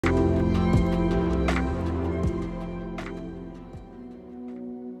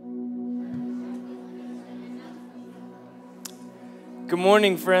Good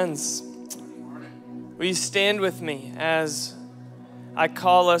morning, friends. Will you stand with me as I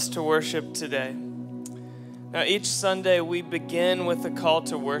call us to worship today? Now, each Sunday we begin with a call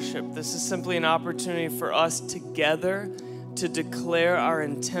to worship. This is simply an opportunity for us together to declare our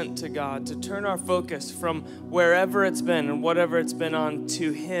intent to God, to turn our focus from wherever it's been and whatever it's been on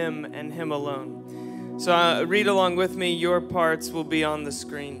to Him and Him alone. So read along with me. Your parts will be on the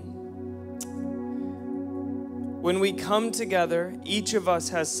screen. When we come together, each of us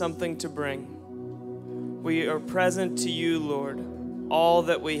has something to bring. We are present to you, Lord, all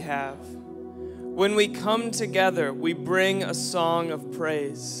that we have. When we come together, we bring a song of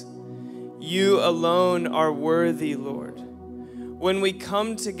praise. You alone are worthy, Lord. When we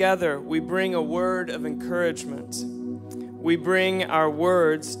come together, we bring a word of encouragement. We bring our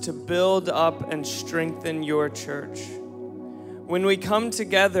words to build up and strengthen your church. When we come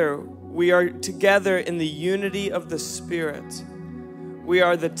together, we are together in the unity of the Spirit. We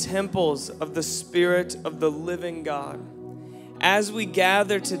are the temples of the Spirit of the living God. As we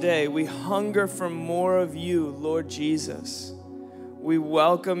gather today, we hunger for more of you, Lord Jesus. We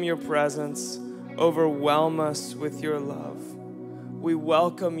welcome your presence. Overwhelm us with your love. We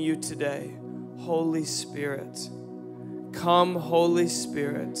welcome you today, Holy Spirit. Come, Holy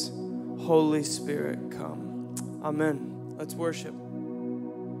Spirit. Holy Spirit, come. Amen. Let's worship.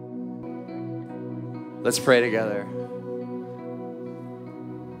 Let's pray together.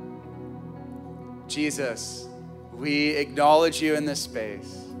 Jesus, we acknowledge you in this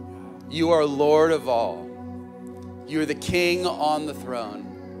space. You are Lord of all. You are the King on the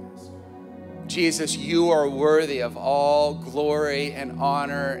throne. Jesus, you are worthy of all glory and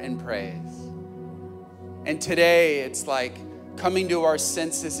honor and praise. And today it's like coming to our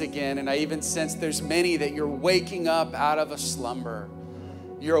senses again. And I even sense there's many that you're waking up out of a slumber.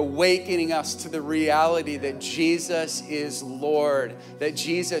 You're awakening us to the reality that Jesus is Lord, that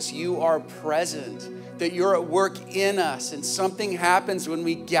Jesus, you are present, that you're at work in us, and something happens when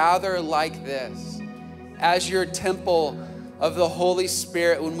we gather like this. As your temple of the Holy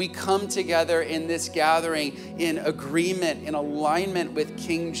Spirit, when we come together in this gathering in agreement, in alignment with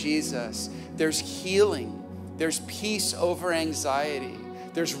King Jesus, there's healing, there's peace over anxiety.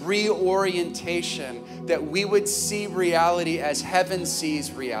 There's reorientation, that we would see reality as heaven sees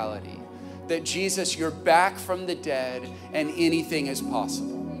reality. That Jesus, you're back from the dead and anything is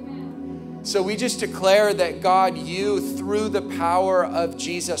possible. So we just declare that God, you, through the power of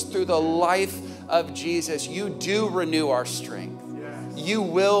Jesus, through the life of Jesus, you do renew our strength. You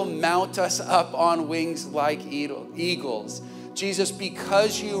will mount us up on wings like eagles. Jesus,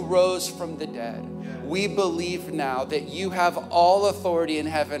 because you rose from the dead, we believe now that you have all authority in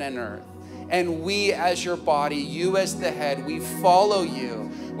heaven and earth. And we as your body, you as the head, we follow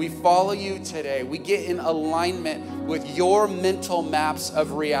you. We follow you today. We get in alignment with your mental maps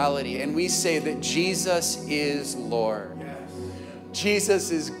of reality. And we say that Jesus is Lord.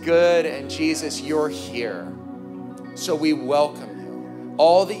 Jesus is good, and Jesus, you're here. So we welcome you.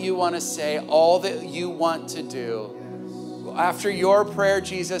 All that you want to say, all that you want to do. After your prayer,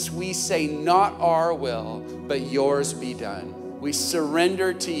 Jesus, we say not our will, but yours be done. We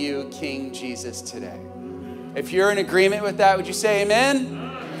surrender to you, King Jesus, today. If you're in agreement with that, would you say amen?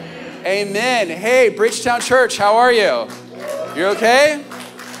 Amen. Amen. Hey, Bridgetown Church, how are you? You're okay?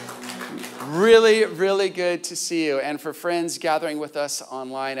 Really, really good to see you. And for friends gathering with us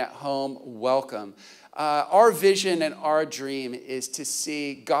online at home, welcome. Our vision and our dream is to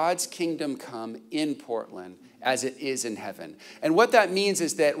see God's kingdom come in Portland as it is in heaven. And what that means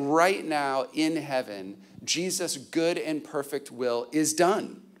is that right now in heaven, Jesus' good and perfect will is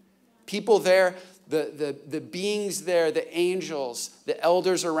done. People there, the beings there, the angels, the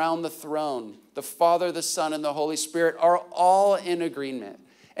elders around the throne, the Father, the Son, and the Holy Spirit are all in agreement.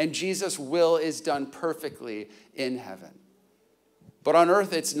 And Jesus' will is done perfectly in heaven. But on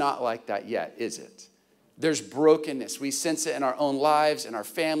earth, it's not like that yet, is it? There's brokenness. We sense it in our own lives, in our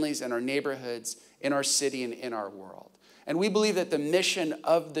families, in our neighborhoods, in our city, and in our world. And we believe that the mission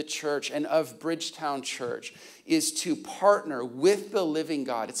of the church and of Bridgetown Church is to partner with the living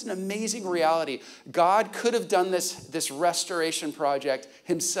God. It's an amazing reality. God could have done this restoration project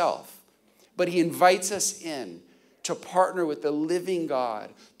himself, but he invites us in to partner with the living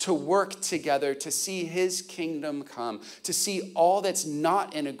God, to work together, to see his kingdom come, to see all that's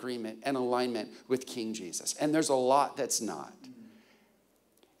not in agreement and alignment with King Jesus. And there's a lot that's not.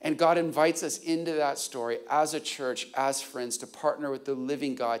 And God invites us into that story as a church, as friends, to partner with the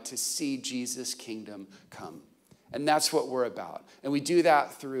living God to see Jesus' kingdom come. And that's what we're about. And we do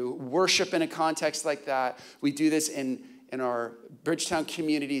that through worship in a context like that. We do this in our Bridgetown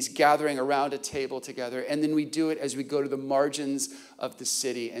communities gathering around a table together. And then we do it as we go to the margins of the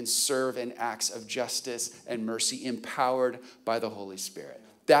city and serve in acts of justice and mercy, empowered by the Holy Spirit.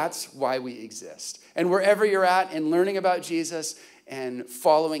 That's why we exist. And wherever you're at and learning about Jesus and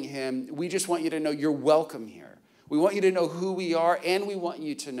following him, we just want you to know you're welcome here. We want you to know who we are, and we want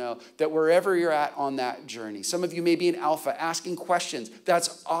you to know that wherever you're at on that journey, some of you may be in Alpha asking questions.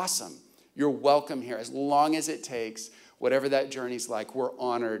 That's awesome. You're welcome here as long as it takes. Whatever that journey's like, we're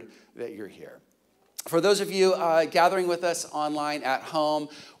honored that you're here. For those of you gathering with us online at home,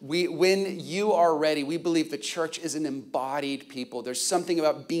 when you are ready, we believe the church is an embodied people. There's something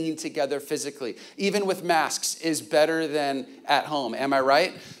about being together physically, even with masks, is better than at home. Am I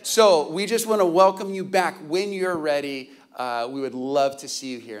right? So we just want to welcome you back when you're ready. We would love to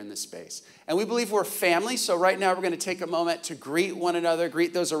see you here in this space. And we believe we're family, so right now we're going to take a moment to greet one another,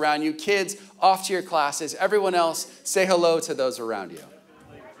 greet those around you. Kids, off to your classes. Everyone else, say hello to those around you.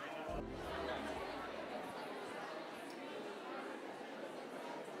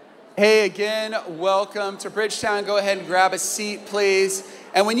 Hey, again, welcome to Bridgetown. Go ahead and grab a seat, please.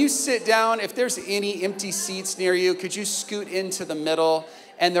 And when you sit down, if there's any empty seats near you, could you scoot into the middle?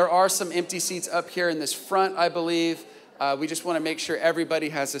 And there are some empty seats up here in this front, I believe. We just want to make sure everybody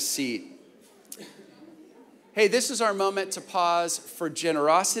has a seat. Hey, this is our moment to pause for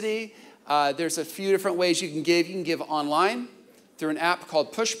generosity. There's a few different ways you can give. You can give online through an app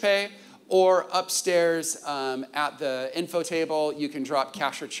called PushPay, or upstairs at the info table, you can drop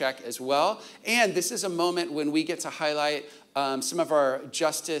cash or check as well. And this is a moment when we get to highlight some of our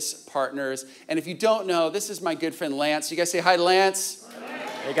justice partners. And if you don't know, this is my good friend Lance. You guys say hi to Lance.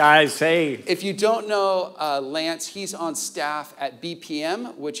 Hey guys, hey. If you don't know Lance, he's on staff at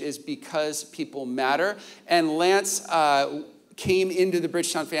BPM, which is Because People Matter. And Lance came into the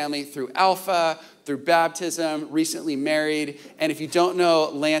Bridgetown family through Alpha, through baptism, recently married. And if you don't know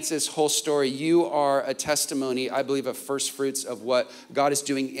Lance's whole story, you are a testimony, I believe, of first fruits of what God is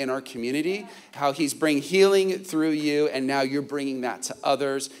doing in our community, how he's bringing healing through you, and now you're bringing that to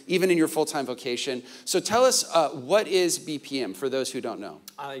others, even in your full-time vocation. So tell us, what is BPM for those who don't know?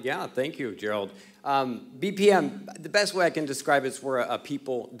 Yeah, thank you, Gerald. BPM, the best way I can describe it is we're a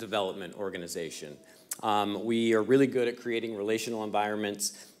people development organization. We are really good at creating relational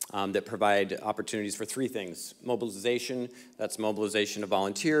environments that provide opportunities for three things: mobilization, that's mobilization of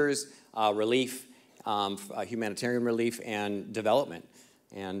volunteers, relief, humanitarian relief, and development.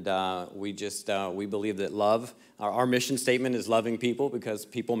 And we believe that love, our mission statement is loving people because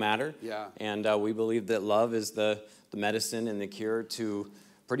people matter. Yeah. And we believe that love is the medicine and the cure to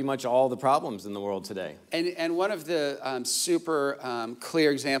pretty much all the problems in the world today. And one of the super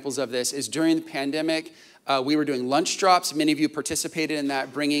clear examples of this is during the pandemic, we were doing lunch drops. Many of you participated in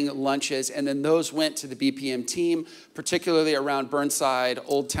that, bringing lunches, and then those went to the BPM team, particularly around Burnside,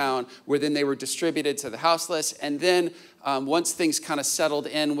 Old Town, where then they were distributed to the houseless. And then once things kind of settled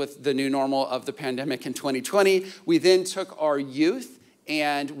in with the new normal of the pandemic in 2020, we then took our youth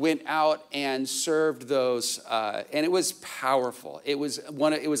and went out and served those, and it was powerful. It was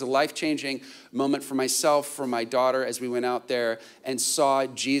a life-changing moment for myself, for my daughter, as we went out there and saw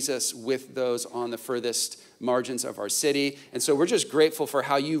Jesus with those on the furthest margins of our city. And so we're just grateful for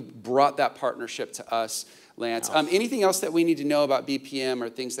how you brought that partnership to us, Lance. Anything else that we need to know about BPM or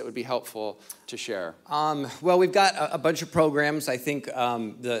things that would be helpful to share? Well, we've got a bunch of programs. I think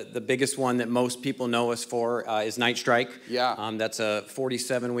the biggest one that most people know us for is Night Strike. Yeah. That's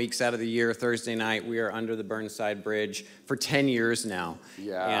 47 weeks out of the year, Thursday night. We are under the Burnside Bridge for 10 years now.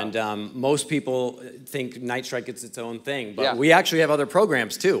 Yeah. And most people think Night Strike is its own thing, but yeah. we actually have other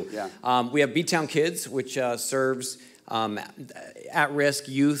programs too. Yeah. We have B-Town Kids, which serves at-risk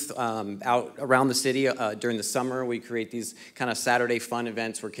youth out around the city. During the summer, we create these kind of Saturday fun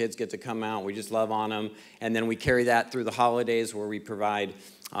events where kids get to come out. We just love on them. And then we carry that through the holidays where we provide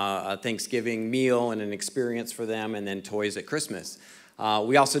a Thanksgiving meal and an experience for them, and then toys at Christmas.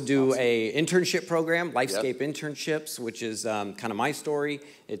 We also do a internship program, Lifescape Internships, which is kind of my story.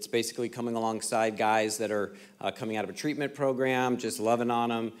 It's basically coming alongside guys that are coming out of a treatment program, just loving on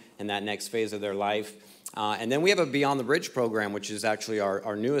them in that next phase of their life. And then we have a Beyond the Bridge program, which is actually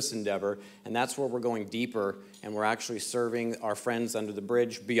our newest endeavor, and that's where we're going deeper, and we're actually serving our friends under the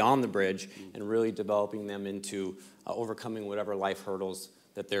bridge, beyond the bridge, and really developing them into overcoming whatever life hurdles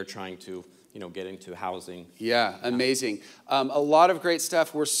that they're trying to get into housing. Yeah, amazing. A lot of great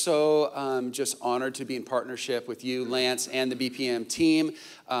stuff. We're so just honored to be in partnership with you, Lance, and the BPM team,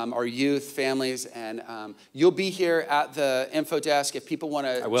 our youth, families, and you'll be here at the info desk. If people want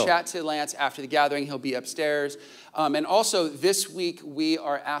to chat to Lance after the gathering, he'll be upstairs. And also this week, we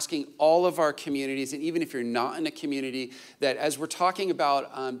are asking all of our communities, and even if you're not in a community, that as we're talking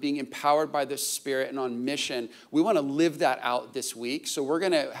about being empowered by the Spirit and on mission, we want to live that out this week. So we're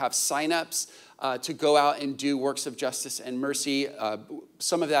going to have signups to go out and do works of justice and mercy.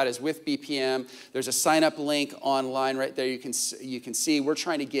 Some of that is with BPM. There's a sign-up link online right there. You can see we're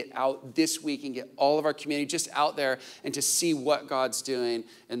trying to get out this week and get all of our community just out there and to see what God's doing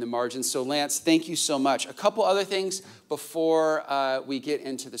in the margins. So Lance, thank you so much. A couple other things before we get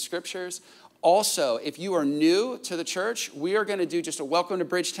into the scriptures. Also, if you are new to the church, we are going to do just a welcome to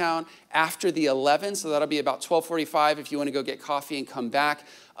Bridgetown after the 11. So that'll be about 12:45 if you want to go get coffee and come back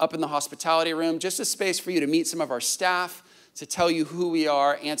up in the hospitality room. Just a space for you to meet some of our staff, to tell you who we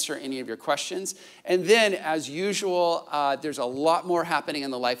are, answer any of your questions. And then, as usual, there's a lot more happening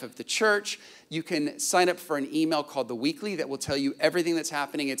in the life of the church. You can sign up for an email called The Weekly that will tell you everything that's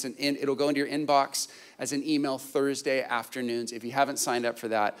happening. It'll go into your inbox as an email Thursday afternoons. If you haven't signed up for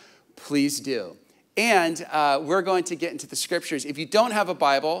that, please do. And we're going to get into the scriptures. If you don't have a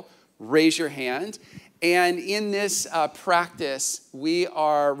Bible, raise your hand. And in this practice, we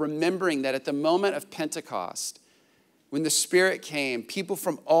are remembering that at the moment of Pentecost, when the Spirit came, people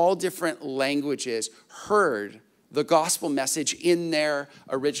from all different languages heard the gospel message in their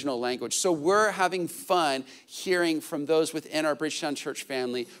original language. So we're having fun hearing from those within our Bridgetown Church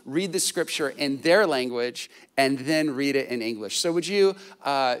family read the scripture in their language and then read it in English. So would you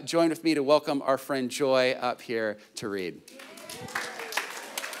join with me to welcome our friend Joy up here to read?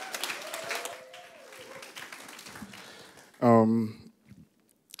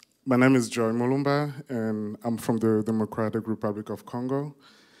 My name is Joy Mulumba, and I'm from the Democratic Republic of Congo.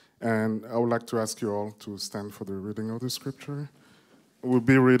 And I would like to ask you all to stand for the reading of the scripture. We'll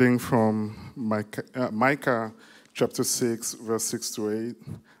be reading from Micah chapter 6, verse 6-8.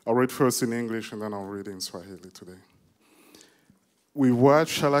 I'll read first in English, and then I'll read in Swahili today. With what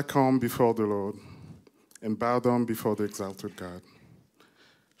shall I come before the Lord and bow down before the exalted God?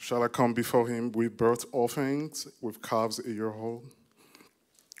 Shall I come before him with burnt offerings, with calves a year old?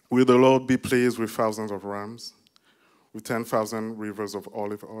 Will the Lord be pleased with thousands of rams, with 10,000 rivers of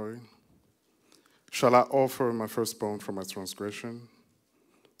olive oil? Shall I offer my firstborn for my transgression,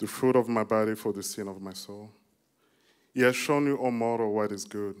 the fruit of my body for the sin of my soul? He has shown you, O mortal, what is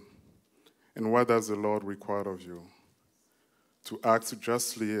good, and what does the Lord require of you? To act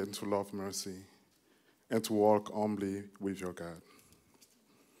justly and to love mercy, and to walk humbly with your God.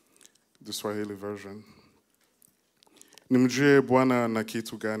 The Swahili version. Nimjue Bwana na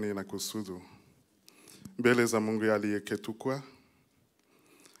kitu gani na kusudu, mbele za Mungu aliyeketukwa,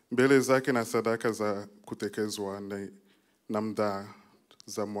 mbele zake na sadaka za kutekezwa na mda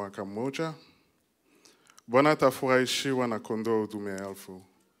za mwaka mmoja. Bwana atafurahishiwa na kondoo dume elfu,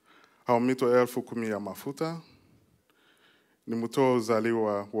 au mito elfu 10 ya mafuta. Ni mtoto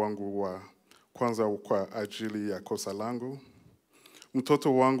uzaliwa wangu wa kwanza kwa ajili ya kosa langu,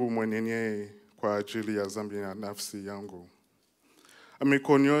 mtoto wangu mwenyewe kwa ajili ya dhambi ya nafsi yangu.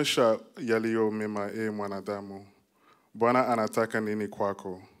 Amekuonyesha yaliyo mema, mwanadamu. Bwana anataka nini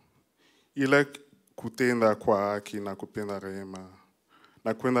kwako? Ila kutenda kwa haki na kupenda rehema,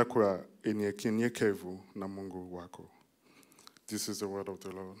 na kwenda kwa unyenyekevu na Mungu wako. This is the word of the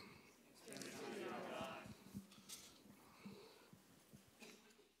Lord.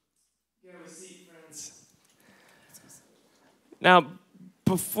 Have a seat, friends. Now,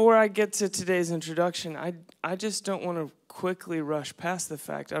 before I get to today's introduction, I just don't want to quickly rush past the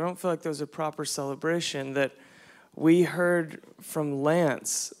fact. I don't feel like there's a proper celebration that we heard from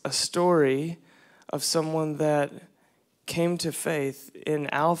Lance a story of someone that came to faith in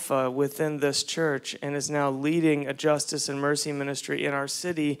Alpha within this church and is now leading a justice and mercy ministry in our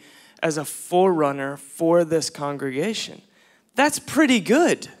city as a forerunner for this congregation. That's pretty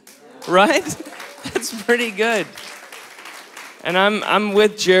good, right? That's pretty good. And I'm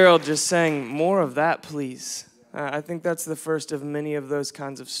with Gerald just saying more of that, please. I think that's the first of many of those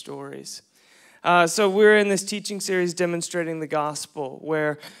kinds of stories. So we're in this teaching series demonstrating the gospel,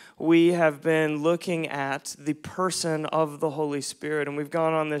 where we have been looking at the person of the Holy Spirit. And we've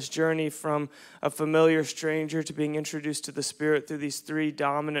gone on this journey from a familiar stranger to being introduced to the Spirit through these 3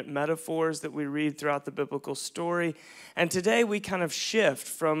 dominant metaphors that we read throughout the biblical story. And today we kind of shift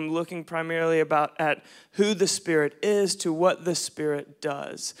from looking primarily at who the Spirit is to what the Spirit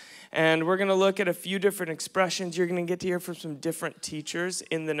does. And we're going to look at a few different expressions. You're going to get to hear from some different teachers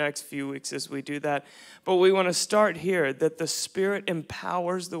in the next few weeks as we do that. But we want to start here, that the Spirit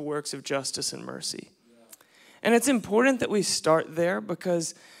empowers the works of justice and mercy. And it's important that we start there,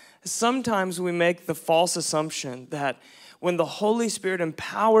 because sometimes we make the false assumption that when the Holy Spirit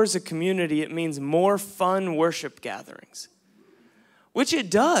empowers a community, it means more fun worship gatherings, which it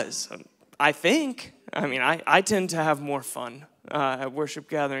does, I think. I mean, I tend to have more fun at worship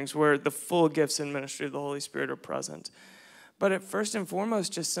gatherings where the full gifts and ministry of the Holy Spirit are present. But it first and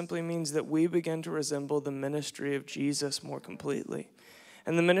foremost just simply means that we begin to resemble the ministry of Jesus more completely.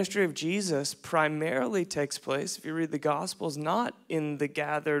 And the ministry of Jesus primarily takes place, if you read the Gospels, not in the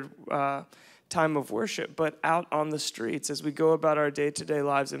gathered time of worship, but out on the streets as we go about our day-to-day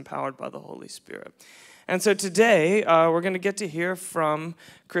lives empowered by the Holy Spirit. And so today, we're going to get to hear from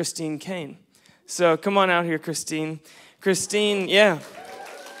Caine. So come on out here, Christine. Christine, yeah.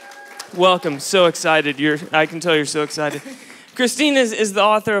 Welcome. So excited. I can tell you're so excited. Christine is the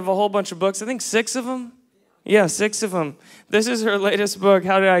author of a whole bunch of books. I think 6 of them. Yeah, 6 of them. This is her latest book,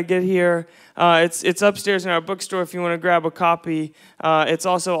 How Did I Get Here? It's upstairs in our bookstore if you want to grab a copy. It's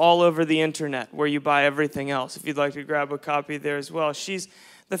also all over the internet where you buy everything else if you'd like to grab a copy there as well. She's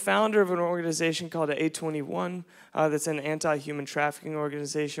the founder of an organization called A21 that's an anti-human trafficking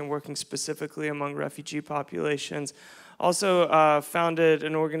organization working specifically among refugee populations. Also founded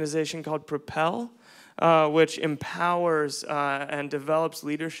an organization called Propel, which empowers and develops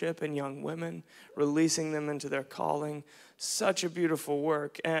leadership in young women, releasing them into their calling. Such a beautiful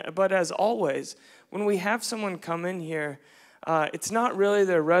work. But as always, when we have someone come in here, it's not really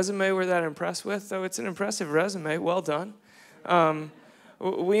their resume we're that impressed with, though it's an impressive resume. Well done.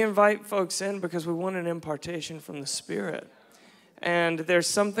 We invite folks in because we want an impartation from the Spirit. And there's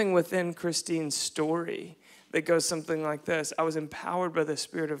something within Christine's story that goes something like this. I was empowered by the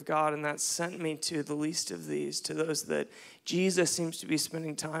Spirit of God, and that sent me to the least of these, to those that Jesus seems to be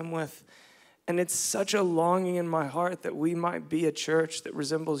spending time with. And it's such a longing in my heart that we might be a church that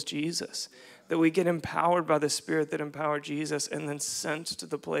resembles Jesus, that we get empowered by the Spirit that empowered Jesus and then sent to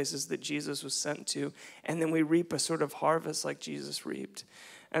the places that Jesus was sent to, and then we reap a sort of harvest like Jesus reaped.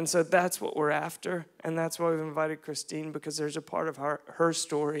 And so that's what we're after, and that's why we've invited Christine, because there's a part of her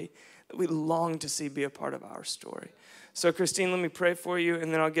story that we long to see be a part of our story. So Christine, let me pray for you,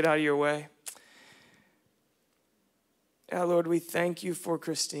 and then I'll get out of your way. Yeah, Lord, we thank you for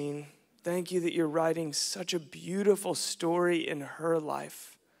Christine. Thank you that you're writing such a beautiful story in her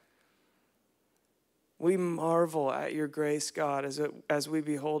life. We marvel at your grace, God, as we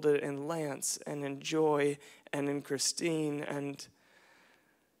behold it in Lance and in Joy and in Christine and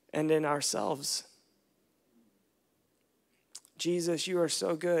in ourselves. Jesus, you are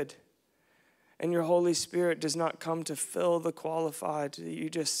so good. And your Holy Spirit does not come to fill the qualified.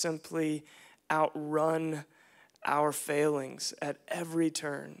 You just simply outrun our failings at every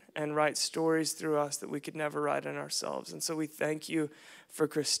turn and write stories through us that we could never write in ourselves. And so we thank you for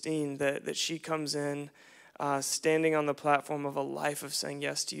Christine, that she comes in standing on the platform of a life of saying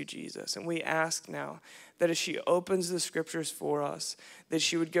yes to you, Jesus. And we ask now that as she opens the scriptures for us, that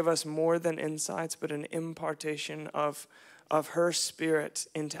she would give us more than insights, but an impartation of her spirit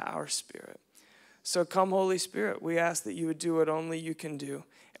into our spirit. So come, Holy Spirit, we ask that you would do what only you can do,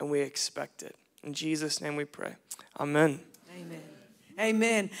 and we expect it. In Jesus' name we pray. Amen. Amen.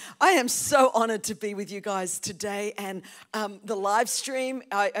 Amen. I am so honored to be with you guys today, and the live stream,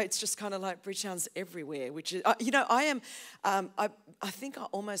 it's just kind of like Bridgetown's everywhere, which is, I think I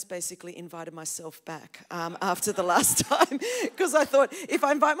almost basically invited myself back after the last time, because I thought if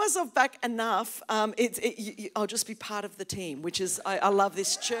I invite myself back enough, I'll just be part of the team, which is, I love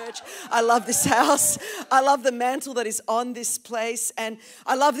this church, I love this house, I love the mantle that is on this place, and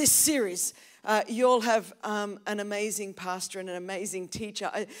I love this series. You all have an amazing pastor and an amazing teacher.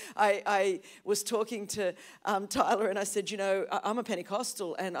 I was talking to Tyler, and I said, you know, I'm a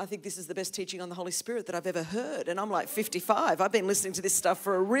Pentecostal, and I think this is the best teaching on the Holy Spirit that I've ever heard. And I'm like 55. I've been listening to this stuff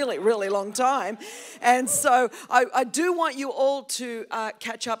for a really, really long time. And so I do want you all to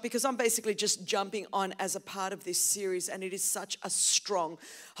catch up, because I'm basically just jumping on as a part of this series, and it is such a strong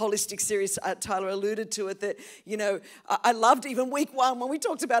holistic series. Tyler alluded to it, that, you know, I loved even week 1 when we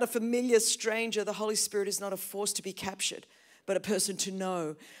talked about a familiar stranger. The Holy Spirit is not a force to be captured, but a person to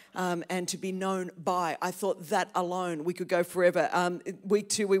know and to be known by. I thought that alone, we could go forever. Week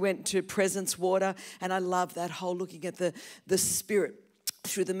 2, we went to presence water, and I love that whole looking at the Spirit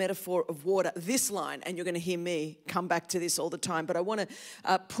through the metaphor of water. This line, and you're going to hear me come back to this all the time, but I want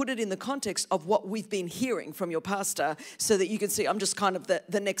to put it in the context of what we've been hearing from your pastor, so that you can see I'm just kind of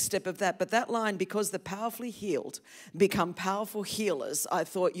the next step of that. But that line, because the powerfully healed become powerful healers, I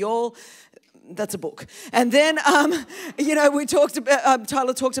thought y'all, that's a book. And then, we talked about,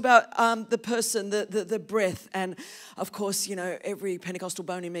 Tyler talked about the person, the breath. And of course, every Pentecostal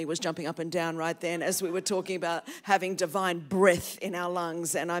bone in me was jumping up and down right then as we were talking about having divine breath in our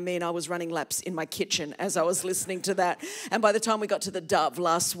lungs. And I was running laps in my kitchen as I was listening to that. And by the time we got to the dove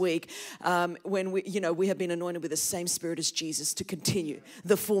last week, when we have been anointed with the same Spirit as Jesus to continue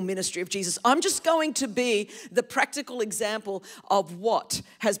the full ministry of Jesus. I'm just going to be the practical example of what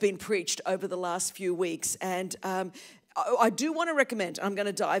has been preached over the last few weeks. And I do want to recommend, I'm going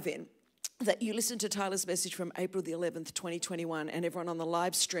to dive in, that you listen to Tyler's message from April the 11th, 2021, and everyone on the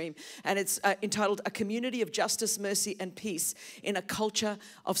live stream. And it's entitled, A Community of Justice, Mercy, and Peace in a Culture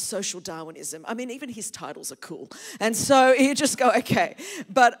of Social Darwinism. I mean, even his titles are cool. And so you just go, okay.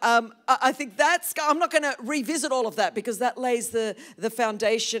 But I think I'm not going to revisit all of that because that lays the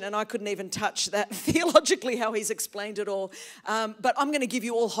foundation, and I couldn't even touch that theologically, how he's explained it all. But I'm going to give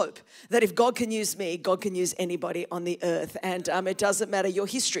you all hope that if God can use me, God can use anybody on the earth. And it doesn't matter. Your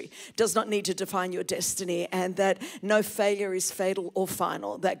history does not need to define your destiny, and that no failure is fatal or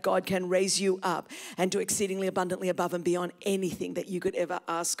final, that God can raise you up and do exceedingly abundantly above and beyond anything that you could ever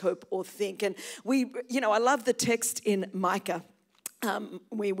ask, hope, or think. And I love the text in Micah.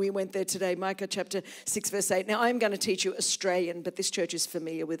 We went there today, Micah chapter 6, verse 8. Now, I'm going to teach you Australian, but this church is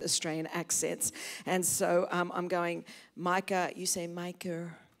familiar with Australian accents. And so I'm going, Micah, you say Micah,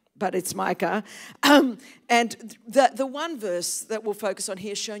 but it's Micah. And the one verse that we'll focus on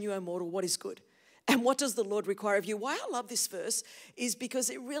here, shown you, O mortal, what is good. And what does the Lord require of you? Why I love this verse is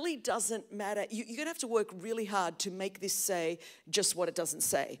because it really doesn't matter. You're going to have to work really hard to make this say just what it doesn't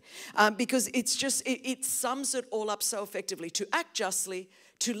say. Because it sums it all up so effectively. To act justly,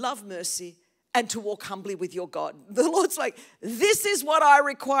 to love mercy, and to walk humbly with your God. The Lord's like, this is what I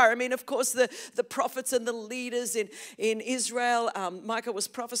require. I mean, of course, the prophets and the leaders in Israel, Micah was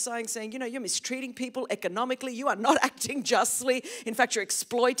prophesying, saying, you're mistreating people economically. You are not acting justly. In fact, you're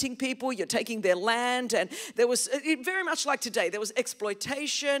exploiting people. You're taking their land. And there was, very much like today, there was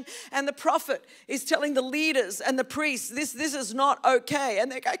exploitation. And the prophet is telling the leaders and the priests, this is not okay.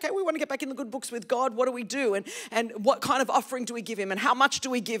 And they go, okay, we want to get back in the good books with God. What do we do? And what kind of offering do we give him? And how much do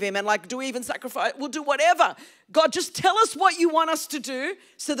we give him? And do we even sacrifice? We'll do whatever. God, just tell us what you want us to do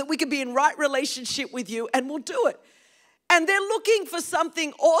so that we can be in right relationship with you, and we'll do it. And they're looking for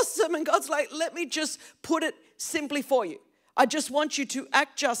something awesome, and God's like, let me just put it simply for you. I just want you to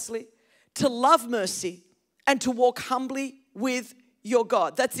act justly, to love mercy, and to walk humbly with your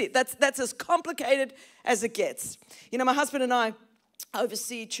God. That's it. That's as complicated as it gets. My husband and I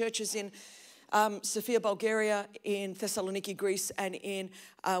oversee churches in Sofia, Bulgaria, in Thessaloniki, Greece, and in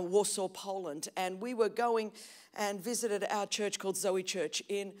Warsaw, Poland. And we were going and visited our church called Zoe Church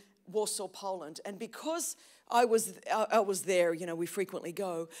in Warsaw, Poland. And because I was there, we frequently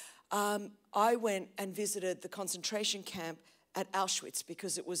go, I went and visited the concentration camp at Auschwitz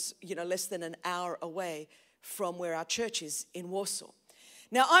because it was, less than an hour away from where our church is in Warsaw.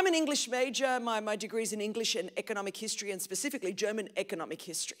 Now, I'm an English major. My degree is in English and economic history, and specifically German economic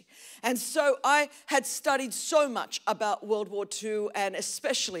history. And so I had studied so much about World War II, and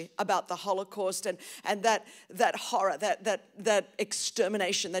especially about the Holocaust and that horror, that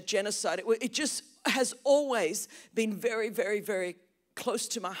extermination, that genocide. It just has always been very, very, very close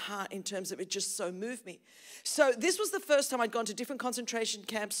to my heart in terms of it just so moved me. So this was the first time I'd gone to different concentration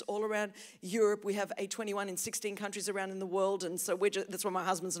camps all around Europe. We have A21 in 16 countries around in the world, and so that's why my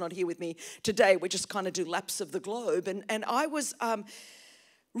husband's not here with me today. We just kind of do laps of the globe. And I was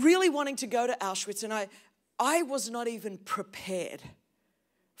really wanting to go to Auschwitz, and I was not even prepared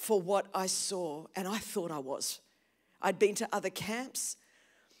for what I saw, and I thought I was. I'd been to other camps,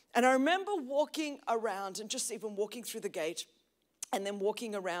 and I remember walking around and just even walking through the gate and then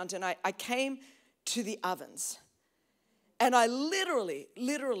walking around, and I came to the ovens. And I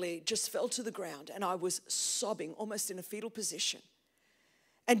literally just fell to the ground, and I was sobbing almost in a fetal position.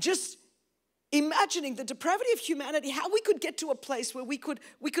 And just imagining the depravity of humanity, how we could get to a place where we could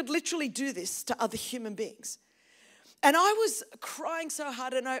literally do this to other human beings. And I was crying so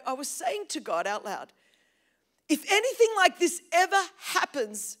hard, and I was saying to God out loud, if anything like this ever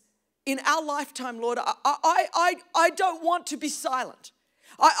happens in our lifetime, Lord, I don't want to be silent.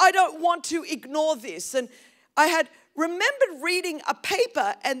 I don't want to ignore this. And I had remembered reading a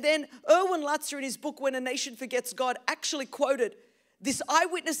paper, and then Erwin Lutzer in his book, When a Nation Forgets God, actually quoted this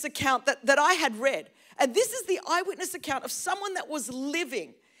eyewitness account that I had read. And this is the eyewitness account of someone that was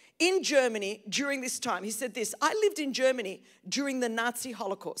living in Germany during this time. He said this: I lived in Germany during the Nazi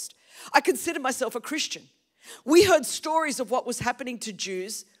Holocaust. I considered myself a Christian. We heard stories of what was happening to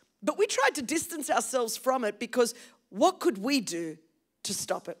Jews, but we tried to distance ourselves from it because what could we do to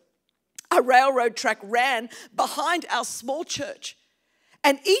stop it? a railroad track ran behind our small church.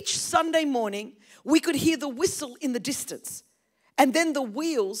 And each Sunday morning, we could hear the whistle in the distance and then the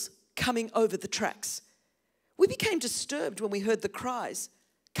wheels coming over the tracks. We became disturbed when we heard the cries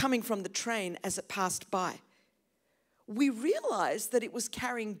coming from the train as it passed by. We realized that it was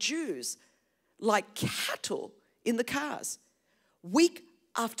carrying Jews like cattle in the cars. Week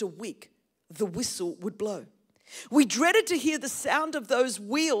after week, the whistle would blow. We dreaded to hear the sound of those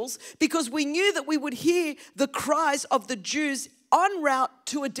wheels because we knew that we would hear the cries of the Jews en route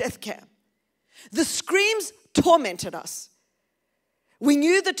to a death camp. The screams tormented us. We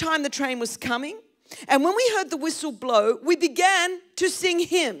knew the time the train was coming, and when we heard the whistle blow, we began to sing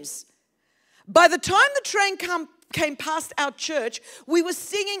hymns. By the time the train came past our church, we were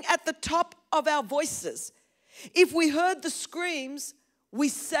singing at the top of our voices. If we heard the screams, we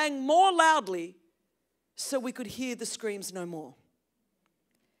sang more loudly so we could hear the screams no more.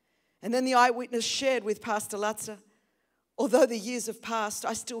 And then the eyewitness shared with Pastor Latza, although the years have passed,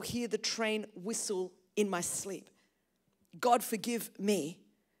 I still hear the train whistle in my sleep. God, forgive me.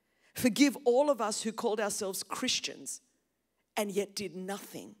 Forgive all of us who called ourselves Christians and yet did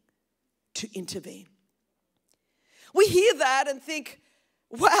nothing to intervene. We hear that and think,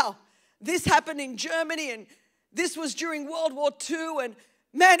 wow, this happened in Germany and this was during World War II, and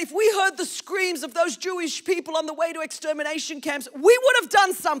man, if we heard the screams of those Jewish people on the way to extermination camps, we would have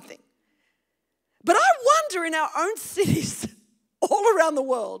done something. But I wonder in our own cities all around the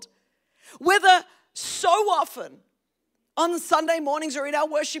world whether so often on Sunday mornings or in our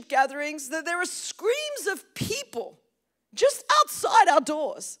worship gatherings that there are screams of people just outside our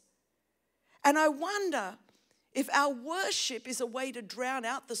doors. And I wonder if our worship is a way to drown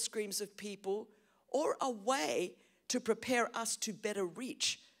out the screams of people or a way to prepare us to better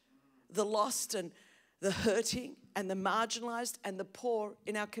reach the lost and the hurting and the marginalized and the poor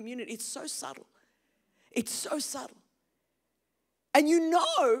in our community. It's so subtle. It's so subtle. And you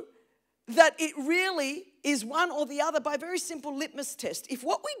know that it really is one or the other by a very simple litmus test. If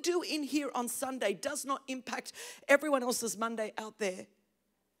what we do in here on Sunday does not impact everyone else's Monday out there,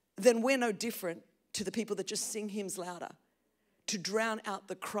 then we're no different to the people that just sing hymns louder to drown out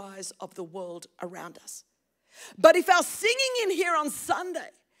the cries of the world around us. But if our singing in here on Sunday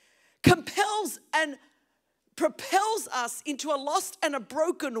compels and propels us into a lost and a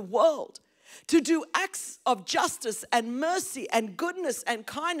broken world to do acts of justice and mercy and goodness and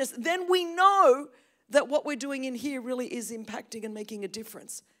kindness, then we know that what we're doing in here really is impacting and making a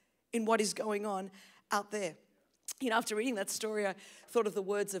difference in what is going on out there. You know, after reading that story, I thought of the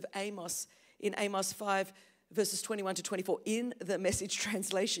words of Amos in Amos 5, verses 21 to 24. In the Message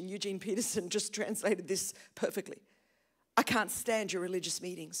translation, Eugene Peterson just translated this perfectly. I can't stand your religious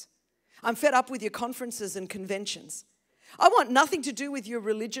meetings. I'm fed up with your conferences and conventions. I want nothing to do with your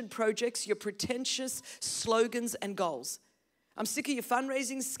religion projects, your pretentious slogans and goals. I'm sick of your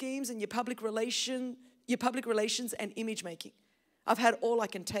fundraising schemes and your public relations and image making. I've had all I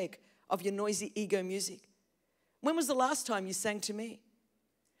can take of your noisy ego music. When was the last time you sang to me?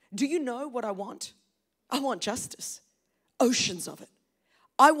 Do you know what I want? I want justice, oceans of it.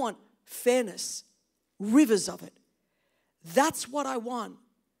 I want fairness, rivers of it. That's what I want.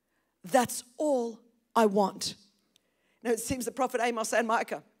 That's all I want. Now, it seems the prophet Amos and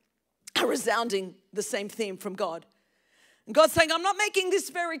Micah are resounding the same theme from God. And God's saying, I'm not making this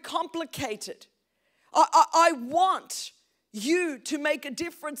very complicated. I want you to make a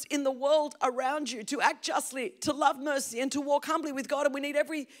difference in the world around you, to act justly, to love mercy, and to walk humbly with God. And we need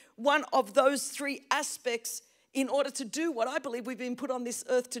every one of those three aspects in order to do what I believe we've been put on this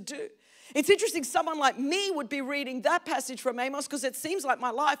earth to do. It's interesting, someone like me would be reading that passage from Amos because it seems like my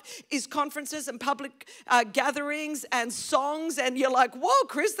life is conferences and public gatherings and songs. And you're like, whoa,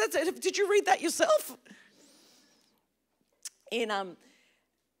 Chris, that's it. Did you read that yourself? In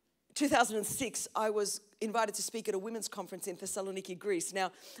 2006, I was invited to speak at a women's conference in Thessaloniki, Greece.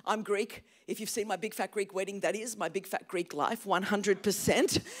 Now, I'm Greek. If you've seen my big fat Greek wedding, that is my big fat Greek life,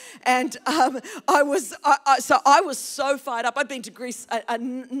 100%. And I was so fired up. I'd been to Greece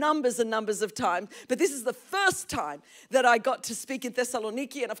numbers and numbers of times, but this is the first time that I got to speak in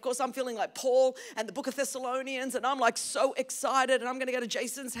Thessaloniki. And of course, I'm feeling like Paul and the book of Thessalonians, and I'm like so excited. And I'm going to go to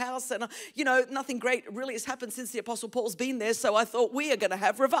Jason's house, and you know, nothing great really has happened since the Apostle Paul's been there. So I thought we are going to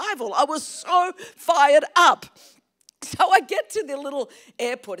have revival. I was so fired up. So I get to the little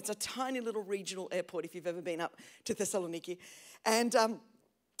airport. It's a tiny little regional airport if you've ever been up to Thessaloniki. And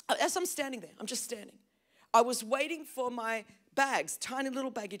as I'm standing there, I'm just standing. I was waiting for my bags, tiny little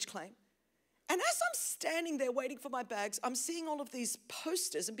baggage claim. And as I'm standing there waiting for my bags, I'm seeing all of these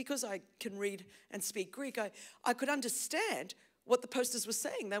posters. And because I can read and speak Greek, I could understand what the posters were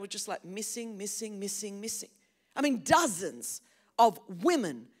saying. They were just like missing, missing, missing, missing. I mean, dozens of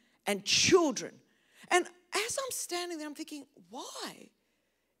women and children. And as I'm standing there, I'm thinking, why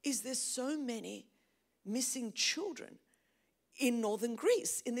is there so many missing children in northern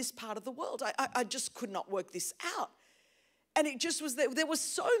Greece, in this part of the world? I just could not work this out. And it just was, there were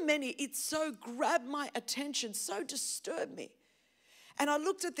so many, it so grabbed my attention, so disturbed me. And I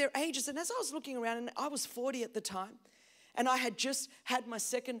looked at their ages, and as I was looking around, and I was 40 at the time, and I had just had my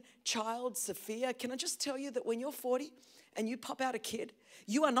second child, Sophia. Can I just tell you that when you're 40 and you pop out a kid,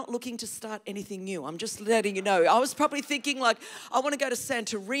 you are not looking to start anything new. I'm just letting you know. I was probably thinking like, I want to go to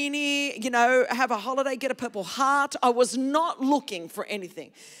Santorini, have a holiday, get a Purple Heart. I was not looking for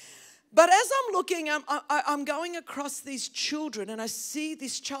anything. But as I'm looking, I'm going across these children, and I see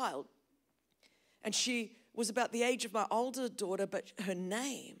this child. And she was about the age of my older daughter, but her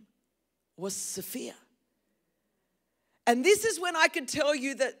name was Sophia. And this is when I could tell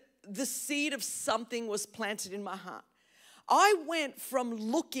you that the seed of something was planted in my heart. I went from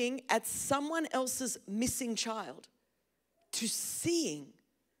looking at someone else's missing child to seeing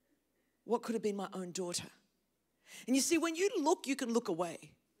what could have been my own daughter. And you see, when you look, you can look away.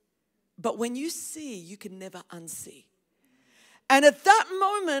 But when you see, you can never unsee. And at that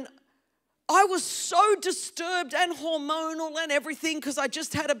moment, I was so disturbed and hormonal and everything because I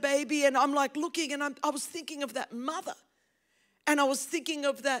just had a baby, and I'm like looking, and I was thinking of that mother, and I was thinking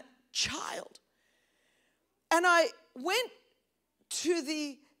of that child. And I went to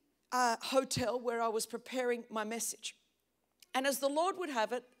the hotel where I was preparing my message. And as the Lord would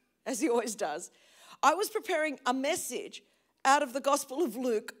have it, as he always does, I was preparing a message out of the Gospel of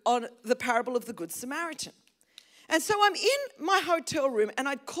Luke on the parable of the Good Samaritan. And so I'm in my hotel room, and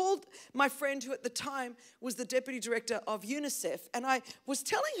I called my friend who at the time was the deputy director of UNICEF, and I was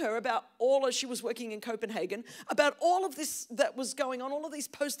telling her about she was working in Copenhagen, about all of this that was going on, all of these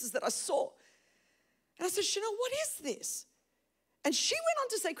posters that I saw. And I said, Chanel, what is this? And she went on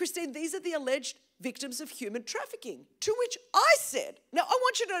to say, Christine, these are the alleged victims of human trafficking. To which I said, now I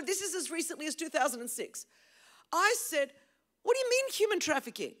want you to know, this is as recently as 2006. I said, what do you mean human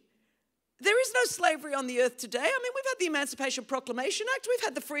trafficking? There is no slavery on the earth today. I mean, we've had the Emancipation Proclamation Act. We've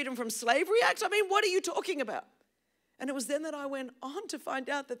had the Freedom from Slavery Act. I mean, what are you talking about? And it was then that I went on to find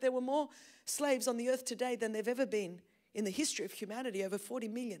out that there were more slaves on the earth today than there've ever been in the history of humanity, over 40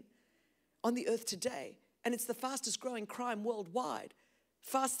 million on the earth today. And it's the fastest growing crime worldwide.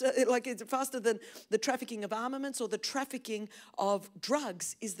 It's faster than the trafficking of armaments or the trafficking of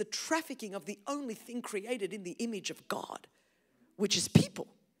drugs is the trafficking of the only thing created in the image of God, which is people.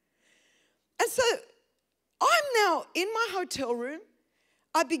 And so I'm now in my hotel room.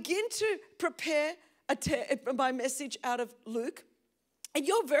 I begin to prepare my message out of Luke. And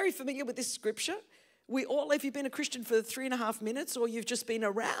you're very familiar with this scripture. We all, if you've been a Christian for 3.5 minutes or you've just been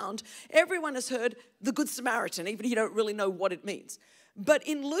around, everyone has heard the Good Samaritan, even if you don't really know what it means. But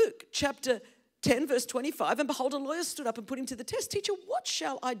in Luke chapter 10, verse 25, and behold, a lawyer stood up and put him to the test. Teacher, what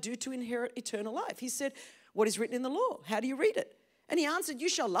shall I do to inherit eternal life? He said, what is written in the law? How do you read it? And he answered, you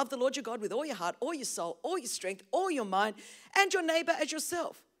shall love the Lord your God with all your heart, all your soul, all your strength, all your mind, and your neighbor as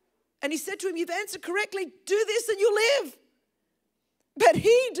yourself. And he said to him, you've answered correctly. Do this and you'll live. But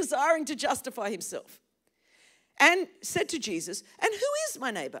he, desiring to justify himself, and said to Jesus, and who is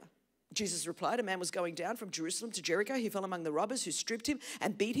my neighbor? Jesus replied, a man was going down from Jerusalem to Jericho. He fell among the robbers who stripped him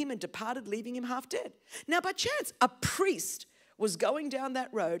and beat him and departed, leaving him half dead. Now, by chance, a priest was going down that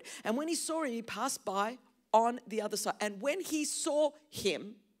road, and when he saw him, he passed by on the other side. And when he saw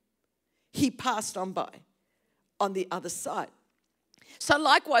him, he passed on by on the other side. So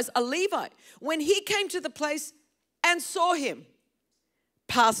likewise, a Levite, when he came to the place and saw him,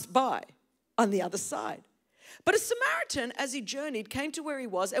 passed by on the other side. But a Samaritan, as he journeyed, came to where he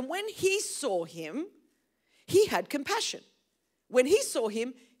was, and when he saw him, he had compassion. When he saw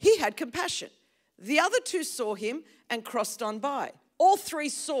him, he had compassion. The other two saw him and crossed on by. All three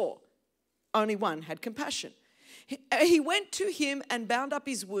saw. Only one had compassion. He went to him and bound up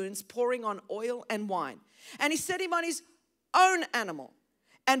his wounds, pouring on oil and wine. And he set him on his own animal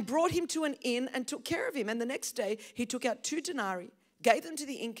and brought him to an inn and took care of him. And the next day he took out 2 denarii, gave them to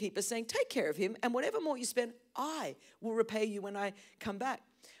the innkeeper, saying, take care of him, and whatever more you spend, I will repay you when I come back.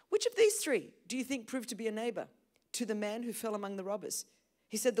 Which of these 3 do you think proved to be a neighbor to the man who fell among the robbers?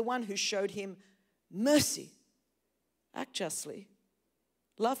 He said, the one who showed him mercy. Act justly,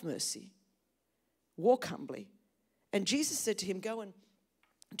 love mercy, walk humbly. And Jesus said to him, go and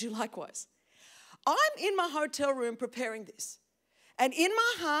do likewise. I'm in my hotel room preparing this. And in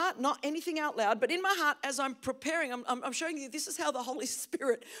my heart, not anything out loud, but in my heart as I'm preparing, I'm showing you this is how the Holy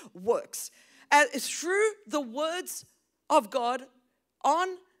Spirit works. Through the words of God on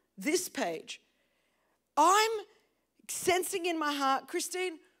this page, I'm sensing in my heart,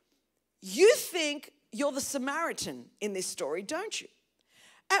 Christine, you think you're the Samaritan in this story, don't you?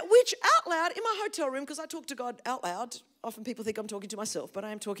 At which, out loud, in my hotel room, because I talk to God out loud, often people think I'm talking to myself, but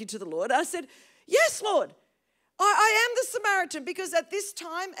I am talking to the Lord. I said, yes, Lord, I am the Samaritan, because at this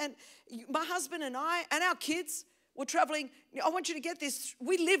time, and my husband and I and our kids were traveling. I want you to get this.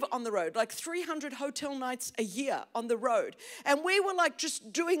 We live on the road, like 300 hotel nights a year on the road. And we were like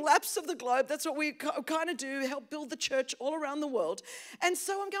just doing laps of the globe. That's what we kind of do, help build the church all around the world. And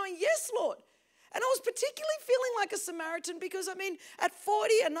so I'm going, yes, Lord. And I was particularly feeling like a Samaritan because, I mean, at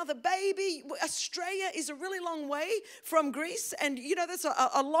 40, another baby. Australia is a really long way from Greece. And, you know, that's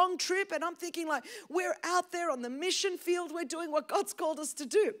a long trip. And I'm thinking like, we're out there on the mission field. We're doing what God's called us to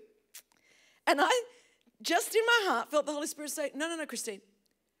do. And I just in my heart felt the Holy Spirit say, no, Christine.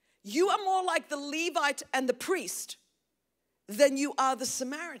 You are more like the Levite and the priest than you are the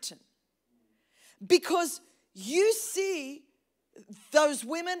Samaritan. Because you see those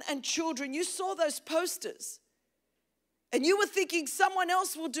women and children, you saw those posters, and you were thinking someone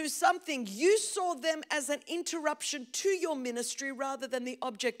else will do something. You saw them as an interruption to your ministry rather than the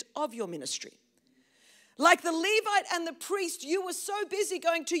object of your ministry. Like the Levite and the priest, you were so busy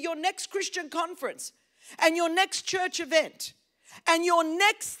going to your next Christian conference and your next church event and your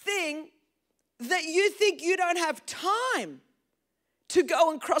next thing that you think you don't have time to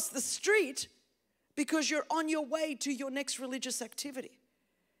go and cross the street because you're on your way to your next religious activity.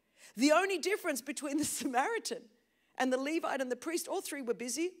 The only difference between the Samaritan and the Levite and the priest, all three were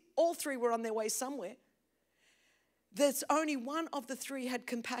busy. All three were on their way somewhere. There's only one of the three had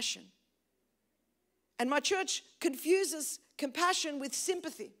compassion. And my church confuses compassion with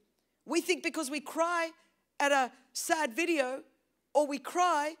sympathy. We think because we cry at a sad video or we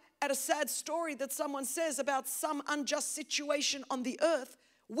cry at a sad story that someone says about some unjust situation on the earth,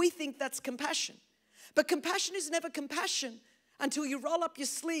 we think that's compassion. But compassion is never compassion until you roll up your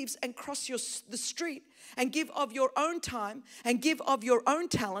sleeves and cross the street and give of your own time and give of your own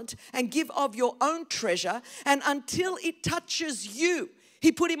talent and give of your own treasure, and until it touches you.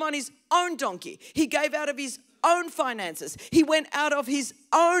 He put him on his own donkey. He gave out of his own finances. He went out of his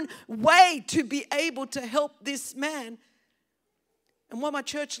own way to be able to help this man. And what my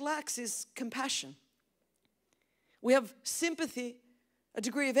church lacks is compassion. We have sympathy, a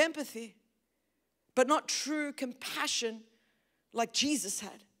degree of empathy, but not true compassion like Jesus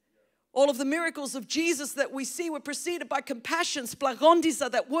had. All of the miracles of Jesus that we see were preceded by compassion.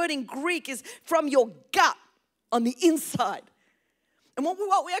 Splagondisa, that word in Greek, is from your gut on the inside. And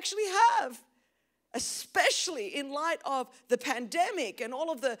what we actually have, especially in light of the pandemic and all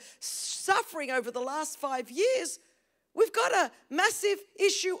of the suffering over the last 5 years, we've got a massive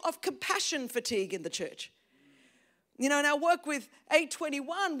issue of compassion fatigue in the church. You know, in our work with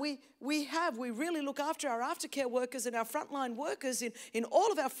 821, we really look after our aftercare workers and our frontline workers in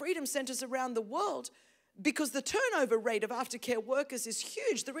all of our freedom centers around the world, because the turnover rate of aftercare workers is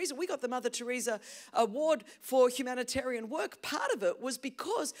huge. The reason we got the Mother Teresa Award for humanitarian work, part of it was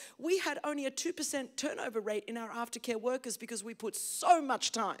because we had only a 2% turnover rate in our aftercare workers because we put so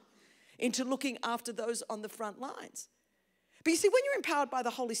much time into looking after those on the front lines. But you see, when you're empowered by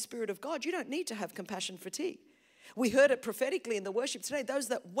the Holy Spirit of God, you don't need to have compassion fatigue. We heard it prophetically in the worship today. Those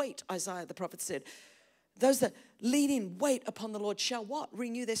that wait, Isaiah the prophet said, those that lean in, wait upon the Lord shall what?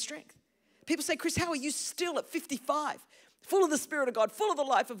 Renew their strength. People say, Chris, how are you still at 55? Full of the Spirit of God, full of the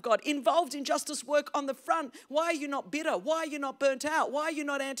life of God, involved in justice work on the front. Why are you not bitter? Why are you not burnt out? Why are you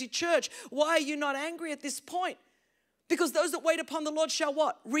not anti-church? Why are you not angry at this point? Because those that wait upon the Lord shall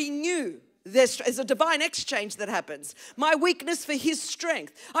what? Renew. There's a divine exchange that happens. My weakness for his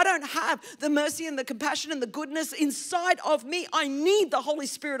strength. I don't have the mercy and the compassion and the goodness inside of me. I need the Holy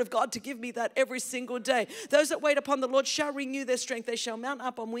Spirit of God to give me that every single day. Those that wait upon the Lord shall renew their strength. They shall mount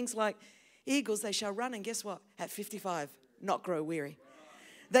up on wings like eagles. They shall run, and guess what? At 55, not grow weary.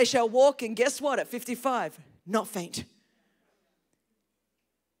 They shall walk, and guess what? At 55, not faint.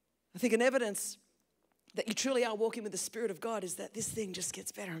 I think an evidence that you truly are walking with the Spirit of God is that this thing just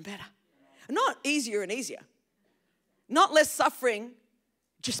gets better and better. Not easier and easier. Not less suffering,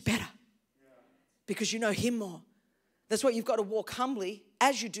 just better. Because you know him more. That's why you've got to walk humbly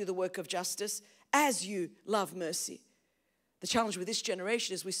as you do the work of justice, as you love mercy. The challenge with this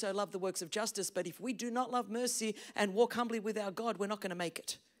generation is we so love the works of justice, but if we do not love mercy and walk humbly with our God, we're not going to make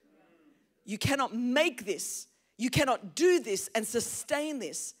it. You cannot make this. You cannot do this and sustain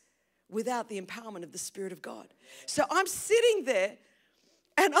this without the empowerment of the Spirit of God. So I'm sitting there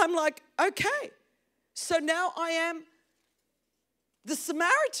and I'm like, okay, so now I am the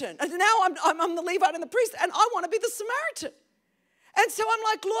Samaritan. And now I'm the Levite and the priest, and I want to be the Samaritan. And so I'm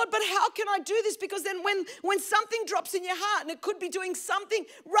like, Lord, but how can I do this? Because then when something drops in your heart, and it could be doing something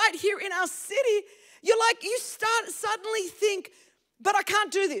right here in our city, you're like, you suddenly think, but I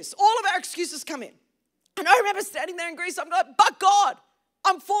can't do this. All of our excuses come in. And I remember standing there in Greece, I'm like, but God,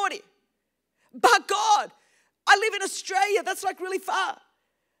 I'm 40. But God, I live in Australia, that's like really far.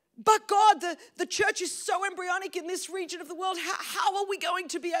 But God, the church is so embryonic in this region of the world. How are we going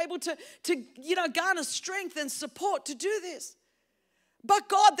to be able to garner strength and support to do this? But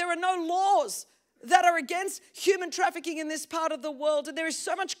God, there are no laws that are against human trafficking in this part of the world. And there is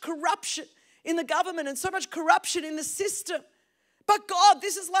so much corruption in the government and so much corruption in the system. But God,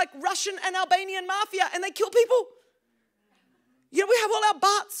 this is like Russian and Albanian mafia, and they kill people. You know, we have all our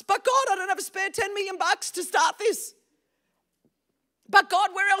butts. But God, I don't have a spare $10 million to start this. But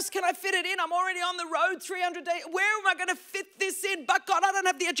God, where else can I fit it in? I'm already on the road 300 days. Where am I going to fit this in? But God, I don't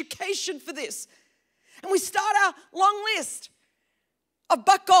have the education for this. And we start our long list of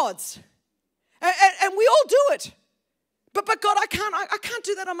but gods. And we all do it. But God, I can't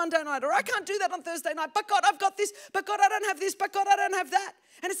do that on Monday night, or I can't do that on Thursday night. But God, I've got this. But God, I don't have this. But God, I don't have that.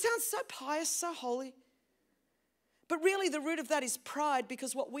 And it sounds so pious, so holy. But really the root of that is pride,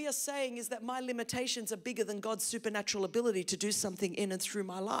 because what we are saying is that my limitations are bigger than God's supernatural ability to do something in and through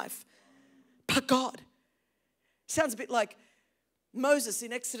my life. But God. Sounds a bit like Moses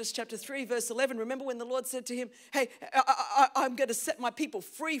in Exodus chapter 3, verse 11. Remember when the Lord said to him, hey, I'm going to set my people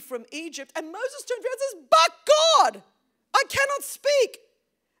free from Egypt. And Moses turned around and says, but God, I cannot speak.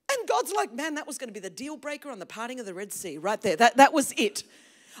 And God's like, man, that was going to be the deal breaker on the parting of the Red Sea right there. That was it.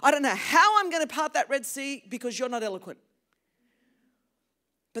 I don't know how I'm going to part that Red Sea because you're not eloquent.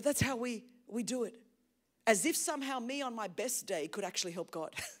 But that's how we do it. As if somehow me on my best day could actually help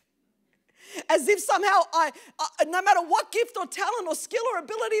God. As if somehow I no matter what gift or talent or skill or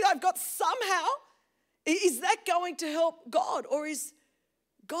ability that I've got, somehow, is that going to help God? Or is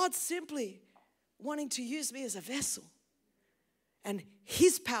God simply wanting to use me as a vessel and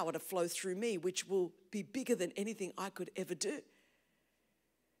his power to flow through me, which will be bigger than anything I could ever do?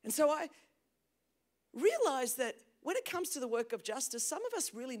 And so I realized that when it comes to the work of justice, some of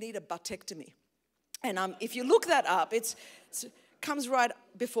us really need a buttectomy. And if you look that up, it comes right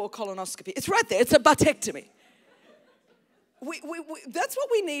before colonoscopy. It's right there. It's a buttectomy. That's what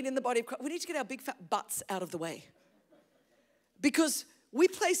we need in the body of Christ. We need to get our big fat butts out of the way. Because we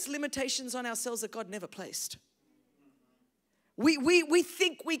place limitations on ourselves that God never placed. We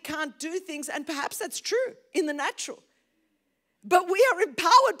think we can't do things, and perhaps that's true in the natural. But we are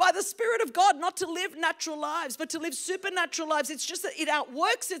empowered by the Spirit of God not to live natural lives, but to live supernatural lives. It's just that it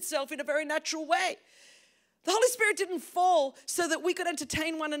outworks itself in a very natural way. The Holy Spirit didn't fall so that we could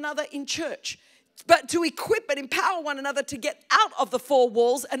entertain one another in church, but to equip and empower one another to get out of the four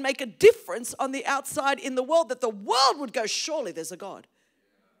walls and make a difference on the outside in the world, that the world would go, surely there's a God.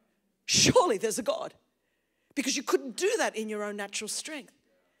 Surely there's a God. Because you couldn't do that in your own natural strength.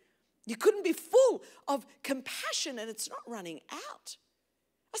 You couldn't be full of compassion, and it's not running out.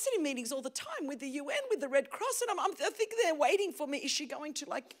 I sit in meetings all the time with the UN, with the Red Cross, and I think they're waiting for me. Is she going to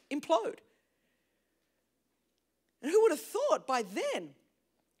implode? And who would have thought by then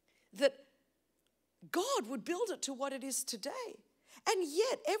that God would build it to what it is today? And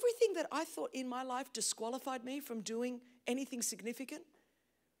yet, everything that I thought in my life disqualified me from doing anything significant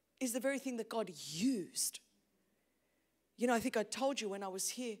is the very thing that God used. You know, I think I told you when I was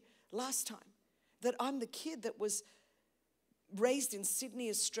here last time that I'm the kid that was raised in Sydney,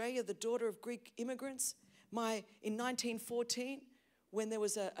 Australia, the daughter of Greek immigrants. In 1914, when there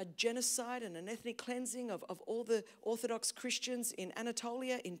was a genocide and an ethnic cleansing of all the Orthodox Christians in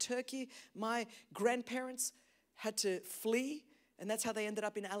Anatolia, in Turkey, my grandparents had to flee, and that's how they ended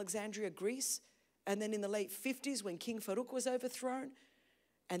up in Alexandria, Greece. And then in the late 50s, when King Farouk was overthrown,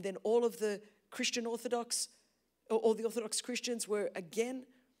 and then all of the Christian Orthodox, all the Orthodox Christians were again,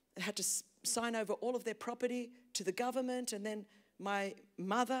 had to sign over all of their property to the government. And then my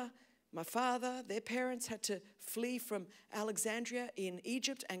mother, my father, their parents had to flee from Alexandria in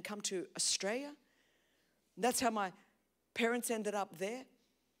Egypt and come to Australia. And that's how my parents ended up there.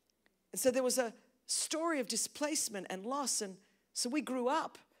 And so there was a story of displacement and loss. And so we grew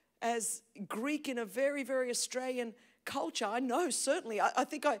up as Greek in a very, very Australian culture. I know, certainly. I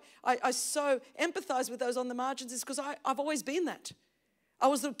think I so empathize with those on the margins is because I've always been that. I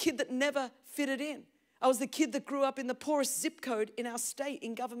was the kid that never fitted in. I was the kid that grew up in the poorest zip code in our state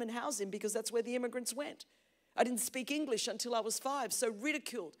in government housing because that's where the immigrants went. I didn't speak English until I was 5, so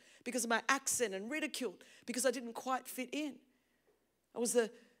ridiculed because of my accent and ridiculed because I didn't quite fit in. I was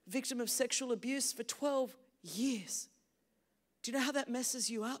the victim of sexual abuse for 12 years. Do you know how that messes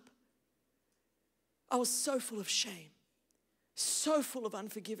you up? I was so full of shame, so full of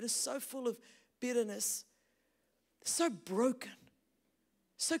unforgiveness, so full of bitterness, so broken,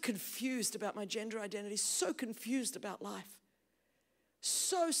 so confused about my gender identity, so confused about life,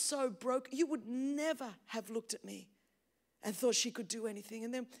 so broke. You would never have looked at me and thought she could do anything.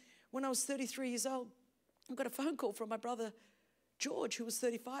 And then when I was 33 years old, I got a phone call from my brother George, who was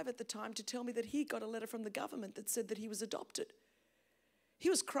 35 at the time, to tell me that he got a letter from the government that said that he was adopted. He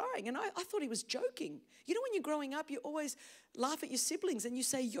was crying, and I thought he was joking. You know, when you're growing up, you always laugh at your siblings and you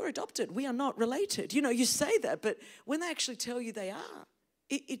say, you're adopted, we are not related. You know, you say that, but when they actually tell you they are,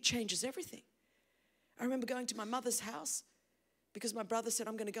 it changes everything. I remember going to my mother's house because my brother said,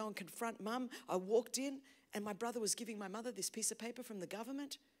 I'm going to go and confront Mum. I walked in, and my brother was giving my mother this piece of paper from the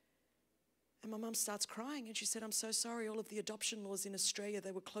government. And my mum starts crying, and she said, I'm so sorry, all of the adoption laws in Australia,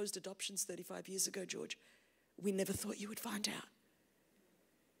 they were closed adoptions 35 years ago, George. We never thought you would find out.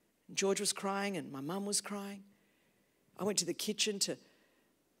 And George was crying, and my mum was crying. I went to the kitchen to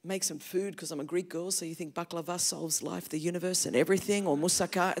make some food because I'm a Greek girl, so you think baklava solves life, the universe, and everything, or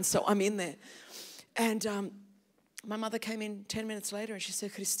moussaka, and so I'm in there. And my mother came in 10 minutes later, and she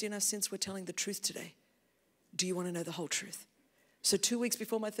said, Christina, since we're telling the truth today, do you want to know the whole truth? So 2 weeks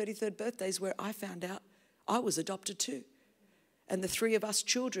before my 33rd birthday is where I found out I was adopted too. And the three of us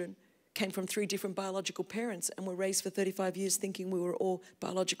children came from three different biological parents and were raised for 35 years thinking we were all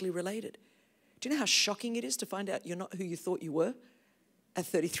biologically related. Do you know how shocking it is to find out you're not who you thought you were at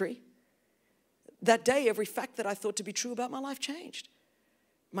 33? That day, every fact that I thought to be true about my life changed.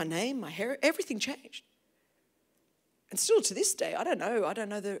 My name, my hair, everything changed. And still to this day, I don't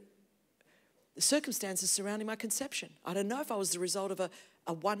know the circumstances surrounding my conception. I don't know if I was the result of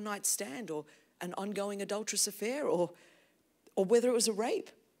a one-night stand or an ongoing adulterous affair or whether it was a rape.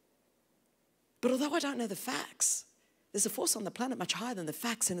 But although I don't know the facts, there's a force on the planet much higher than the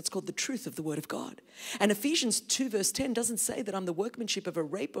facts, and it's called the truth of the Word of God. And Ephesians 2 verse 10 doesn't say that I'm the workmanship of a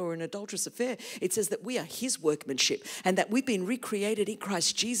rape or an adulterous affair. It says that we are His workmanship and that we've been recreated in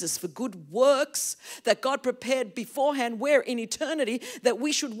Christ Jesus for good works that God prepared beforehand, where in eternity, that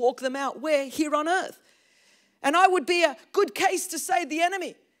we should walk them out, where? Here on earth. And I would be a good case to say the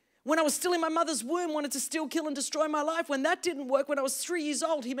enemy, when I was still in my mother's womb, wanted to steal, kill, and destroy my life. When that didn't work, when I was 3 years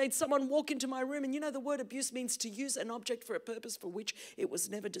old, he made someone walk into my room. And you know, the word abuse means to use an object for a purpose for which it was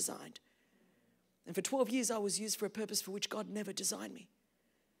never designed. And for 12 years, I was used for a purpose for which God never designed me.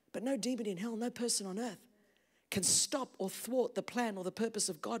 But no demon in hell, no person on earth can stop or thwart the plan or the purpose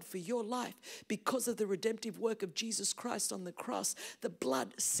of God for your life because of the redemptive work of Jesus Christ on the cross. The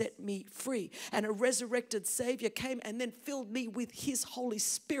blood set me free, and a resurrected Savior came and then filled me with His Holy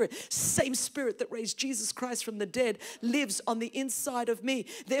Spirit. Same Spirit that raised Jesus Christ from the dead lives on the inside of me.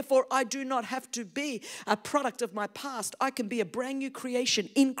 Therefore, I do not have to be a product of my past. I can be a brand new creation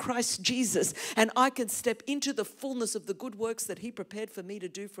in Christ Jesus, and I can step into the fullness of the good works that He prepared for me to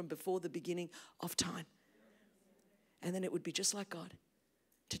do from before the beginning of time. And then it would be just like God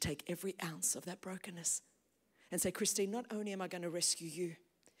to take every ounce of that brokenness and say, Christine, not only am I going to rescue you,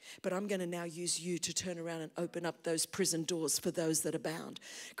 but I'm going to now use you to turn around and open up those prison doors for those that are bound.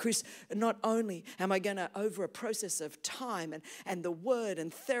 Chris, not only am I going to, over a process of time and the word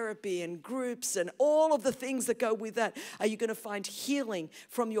and therapy and groups and all of the things that go with that, are you going to find healing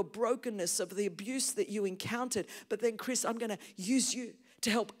from your brokenness of the abuse that you encountered? But then, Chris, I'm going to use you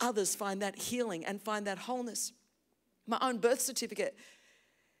to help others find that healing and find that wholeness. My own birth certificate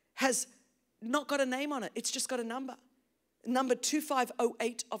has not got a name on it. It's just got a number. Number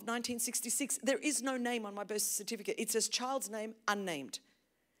 2508 of 1966. There is no name on my birth certificate. It says child's name unnamed.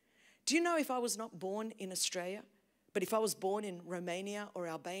 Do you know, if I was not born in Australia, but if I was born in Romania or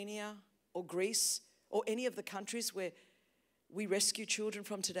Albania or Greece or any of the countries where we rescue children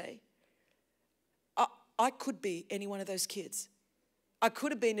from today, I could be any one of those kids. I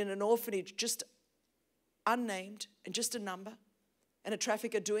could have been in an orphanage, just unnamed and just a number, and a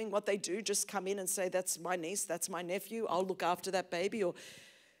trafficker doing what they do, just come in and say, that's my niece, that's my nephew, I'll look after that baby, or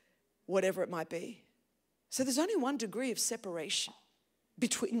whatever it might be. So there's only one degree of separation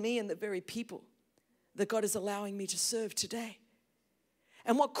between me and the very people that God is allowing me to serve today.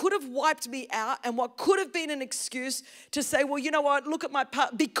 And what could have wiped me out and what could have been an excuse to say, well, you know what, look at my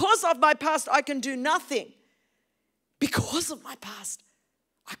past. Because of my past, I can do nothing. Because of my past,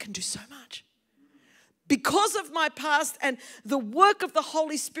 I can do so much. Because of my past and the work of the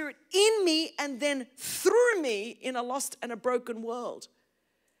Holy Spirit in me and then through me in a lost and a broken world,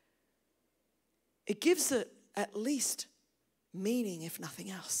 it gives it at least meaning, if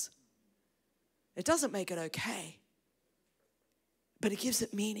nothing else. It doesn't make it okay, but it gives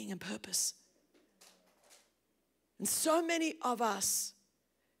it meaning and purpose. And so many of us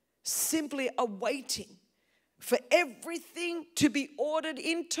simply are waiting for everything to be ordered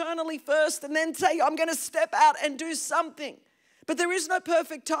internally first and then say, I'm going to step out and do something. But there is no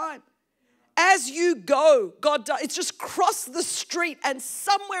perfect time. As you go, God does. It's just cross the street, and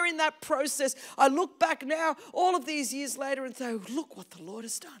somewhere in that process, I look back now, all of these years later, and say, look what the Lord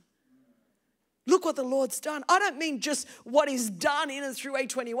has done. Look what the Lord's done. I don't mean just what is done in and through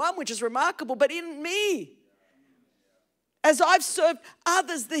A21, which is remarkable, but in me. As I've served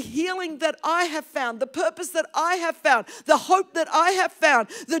others, the healing that I have found, the purpose that I have found, the hope that I have found,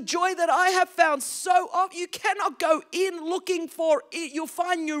 the joy that I have found, so often you cannot go in looking for it. You'll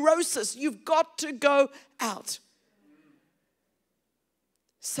find neurosis. You've got to go out.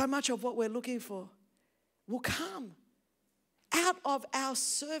 So much of what we're looking for will come out of our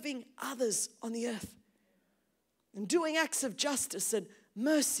serving others on the earth and doing acts of justice and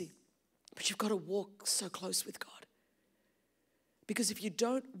mercy. But you've got to walk so close with God. Because if you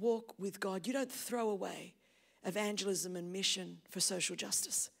don't walk with God, you don't throw away evangelism and mission for social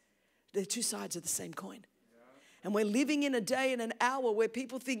justice. They're two sides of the same coin. And we're living in a day and an hour where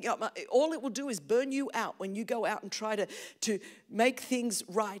people think all it will do is burn you out when you go out and try to make things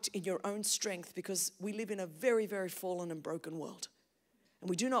right in your own strength, because we live in a very, very fallen and broken world. And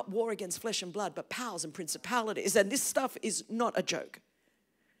we do not war against flesh and blood, but powers and principalities. And this stuff is not a joke.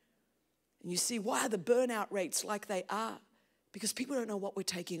 And you see, why are the burnout rates like they are? Because people don't know what we're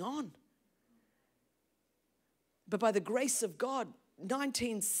taking on. But by the grace of God,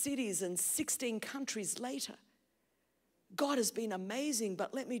 19 cities and 16 countries later, God has been amazing.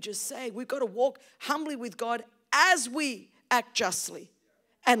 But let me just say, we've got to walk humbly with God as we act justly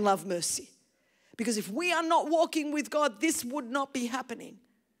and love mercy. Because if we are not walking with God, this would not be happening.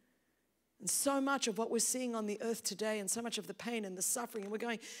 And so much of what we're seeing on the earth today, and so much of the pain and the suffering, and we're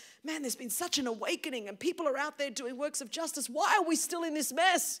going, man, there's been such an awakening, and people are out there doing works of justice. Why are we still in this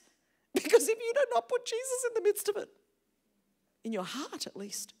mess? Because if you do not put Jesus in the midst of it, in your heart at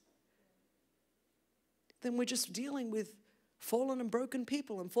least, then we're just dealing with fallen and broken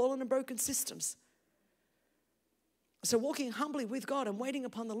people and fallen and broken systems. So walking humbly with God and waiting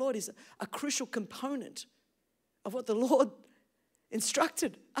upon the Lord is a crucial component of what the Lord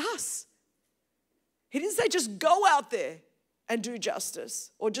instructed us. He didn't say just go out there and do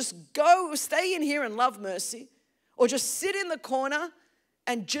justice, or just go, stay in here and love mercy, or just sit in the corner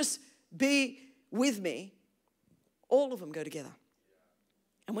and just be with me. All of them go together.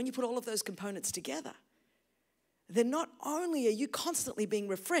 And when you put all of those components together, then not only are you constantly being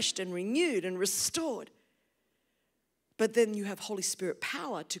refreshed and renewed and restored, but then you have Holy Spirit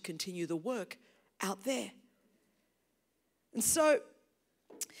power to continue the work out there. And so,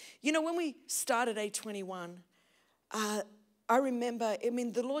 you know, when we started A21, I remember,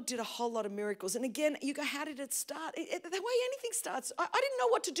 the Lord did a whole lot of miracles. And again, you go, how did it start? The way anything starts, I didn't know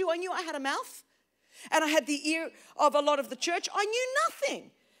what to do. I knew I had a mouth, and I had the ear of a lot of the church. I knew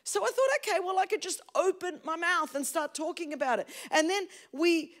nothing. So I thought, okay, well, I could just open my mouth and start talking about it. And then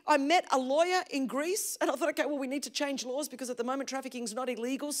I met a lawyer in Greece, and I thought, okay, well, we need to change laws because at the moment trafficking is not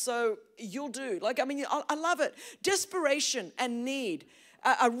illegal, so you'll do. I love it. Desperation and need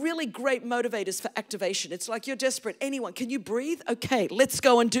are really great motivators for activation. It's like you're desperate. Anyone, can you breathe? Okay, let's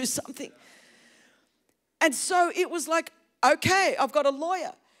go and do something. And so it was like, okay, I've got a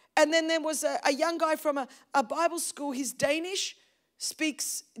lawyer. And then there was a young guy from a Bible school. He's Danish,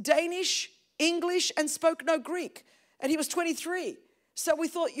 speaks Danish, English, and spoke no Greek. And he was 23. So we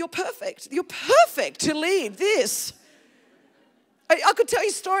thought, you're perfect. You're perfect to lead this. I could tell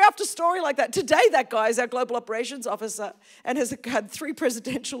you story after story like that. Today, that guy is our global operations officer and has had 3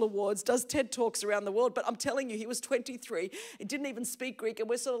 presidential awards, does TED Talks around the world. But I'm telling you, he was 23. He didn't even speak Greek. And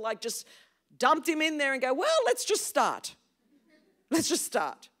we're sort of like just dumped him in there and go, well, let's just start. Let's just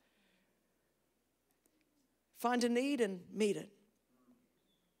start. Find a need and meet it.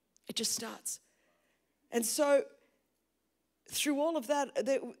 It just starts. And so through all of that,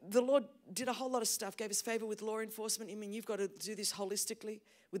 the Lord did a whole lot of stuff, gave us favor with law enforcement. I mean, you've got to do this holistically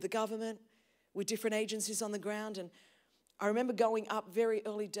with the government, with different agencies on the ground. And I remember going up very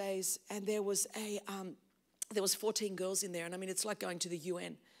early days, and there was 14 girls in there. And I mean, it's like going to the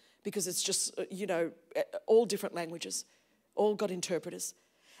UN, because it's just, all different languages, all got interpreters.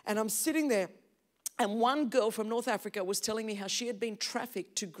 And I'm sitting there, and one girl from North Africa was telling me how she had been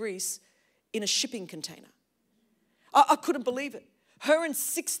trafficked to Greece in a shipping container. I couldn't believe it. Her and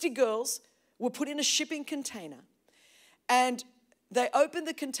 60 girls were put in a shipping container, and they opened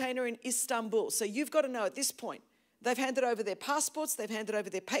the container in Istanbul. So you've got to know at this point, they've handed over their passports, they've handed over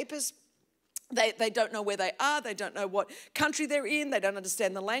their papers. They don't know where they are, they don't know what country they're in, they don't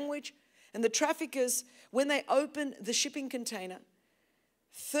understand the language. And the traffickers, when they opened the shipping container,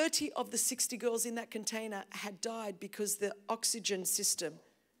 30 of the 60 girls in that container had died because the oxygen system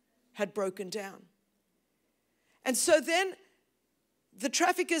had broken down. And so then the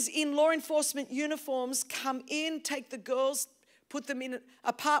traffickers in law enforcement uniforms come in, take the girls, put them in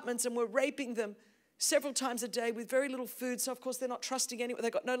apartments, and were raping them several times a day with very little food. So, of course, they're not trusting anyone.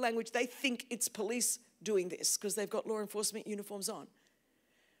 They've got no language. They think it's police doing this because they've got law enforcement uniforms on.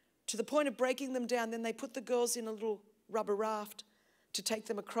 To the point of breaking them down, then they put the girls in a little rubber raft to take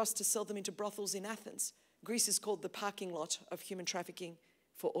them across to sell them into brothels in Athens. Greece is called the parking lot of human trafficking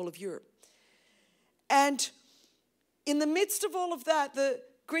for all of Europe. And in the midst of all of that, the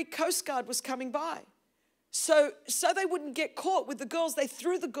Greek Coast Guard was coming by. So they wouldn't get caught with the girls, they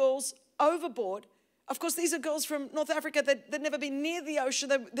threw the girls overboard. Of course, these are girls from North Africa. They'd never been near the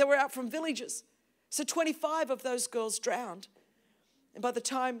ocean. They were out from villages. So 25 of those girls drowned. And by the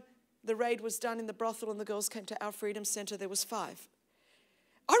time the raid was done in the brothel and the girls came to our Freedom Center, there was 5.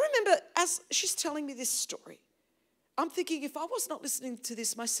 I remember as she's telling me this story, I'm thinking, if I was not listening to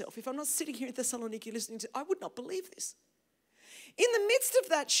this myself, if I'm not sitting here in Thessaloniki listening to it, I would not believe this. In the midst of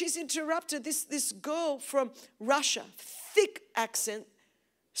that, she's interrupted. This girl from Russia, thick accent,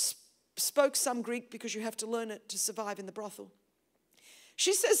 spoke some Greek because you have to learn it to survive in the brothel.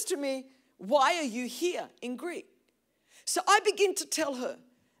 She says to me, "Why are you here in Greece?" So I begin to tell her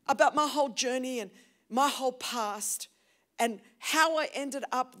about my whole journey and my whole past and how I ended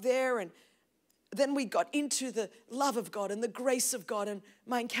up there. And then we got into the love of God and the grace of God and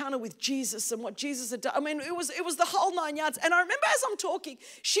my encounter with Jesus and what Jesus had done. I mean, it was the whole 9 yards. And I remember as I'm talking,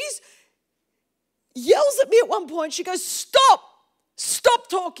 she yells at me at one point. She goes, stop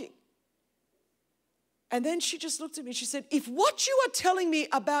talking. And then she just looked at me. She said, "If what you are telling me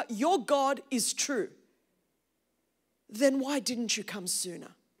about your God is true, then why didn't you come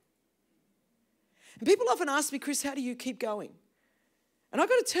sooner?" And people often ask me, "Chris, how do you keep going?" And I've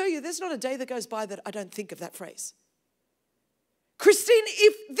got to tell you, there's not a day that goes by that I don't think of that phrase. Christine,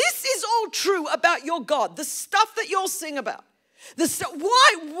 if this is all true about your God, the stuff that you'll sing about,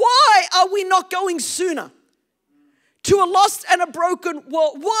 why are we not going sooner to a lost and a broken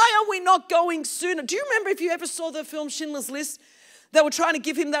world? Why are we not going sooner? Do you remember, if you ever saw the film Schindler's List? They were trying to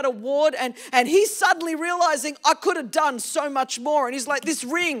give him that award, and he's suddenly realizing, I could have done so much more. And he's like, this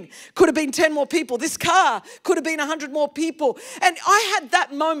ring could have been 10 more people. This car could have been 100 more people. And I had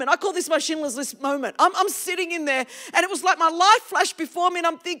that moment. I call this my Schindler's List moment. I'm sitting in there, and it was like my life flashed before me, and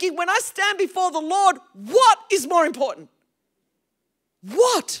I'm thinking, when I stand before the Lord, what is more important?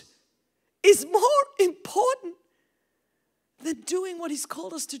 What is more important than doing what he's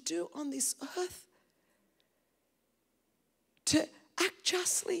called us to do on this earth? To act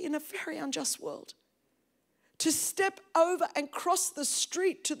justly in a very unjust world. To step over and cross the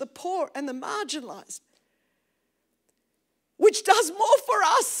street to the poor and the marginalized. Which does more for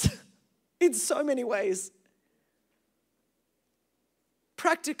us in so many ways.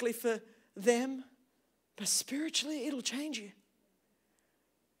 Practically for them, but spiritually it'll change you.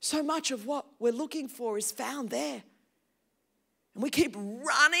 So much of what we're looking for is found there. And we keep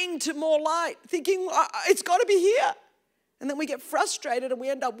running to more light, thinking it's got to be here. And then we get frustrated and we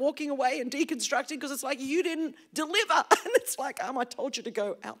end up walking away and deconstructing because it's like, you didn't deliver. And it's like, I told you to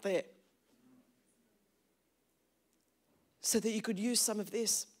go out there. So that you could use some of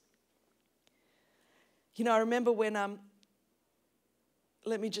this. You know, I remember when, I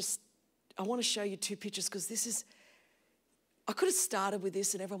want to show you 2 pictures because this is, I could have started with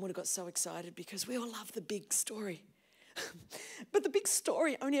this and everyone would have got so excited because we all love the big story. But the big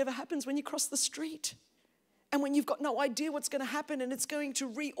story only ever happens when you cross the street. And when you've got no idea what's going to happen, and it's going to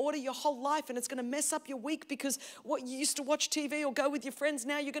reorder your whole life, and it's going to mess up your week because what you used to watch TV or go with your friends,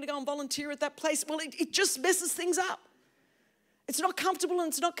 now you're going to go and volunteer at that place. Well, it just messes things up. It's not comfortable and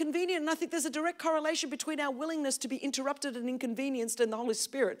it's not convenient. And I think there's a direct correlation between our willingness to be interrupted and inconvenienced and the Holy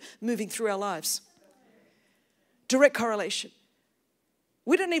Spirit moving through our lives. Direct correlation.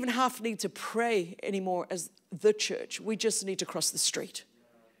 We don't even half need to pray anymore as the church. We just need to cross the street.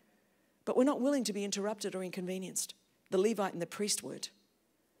 But we're not willing to be interrupted or inconvenienced. The Levite and the priest weren't,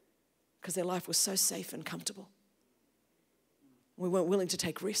 because their life was so safe and comfortable. We weren't willing to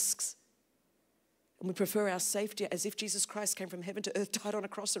take risks. And we prefer our safety as if Jesus Christ came from heaven to earth, died on a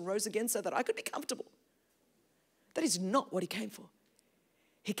cross and rose again so that I could be comfortable. That is not what he came for.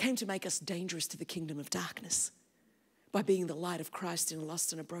 He came to make us dangerous to the kingdom of darkness by being the light of Christ in a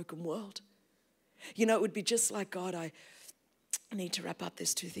lost and a broken world. You know, it would be just like God. I need to wrap up.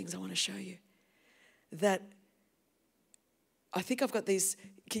 There's 2 things I want to show you. That I think I've got these.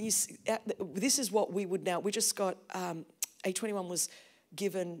 Can you see? This is what we would now. We just got A21 was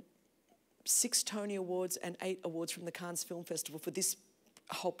given 6 Tony Awards and 8 awards from the Cannes Film Festival for this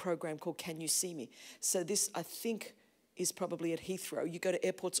whole program called Can You See Me? So this, I think, is probably at Heathrow. You go to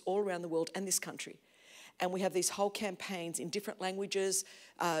airports all around the world and this country. And we have these whole campaigns in different languages,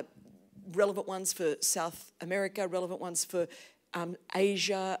 relevant ones for South America, relevant ones for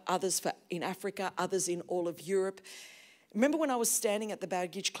Asia, others in Africa, others in all of Europe. Remember when I was standing at the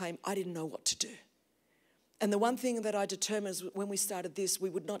baggage claim, I didn't know what to do. And the one thing that I determined is when we started this, we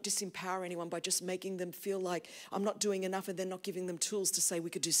would not disempower anyone by just making them feel like I'm not doing enough and then not giving them tools to say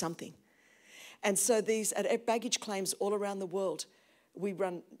we could do something. And so these, at baggage claims all around the world, we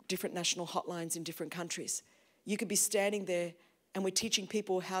run different national hotlines in different countries. You could be standing there and we're teaching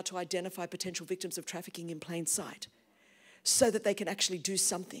people how to identify potential victims of trafficking in plain sight so that they can actually do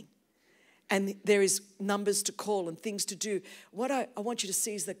something. And there is numbers to call and things to do. What I want you to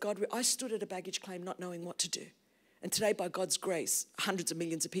see is that I stood at a baggage claim not knowing what to do. And today, by God's grace, hundreds of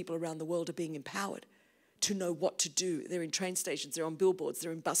millions of people around the world are being empowered to know what to do. They're in train stations, they're on billboards,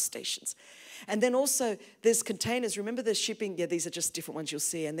 they're in bus stations. And then also, there's containers. Remember the shipping? Yeah, these are just different ones you'll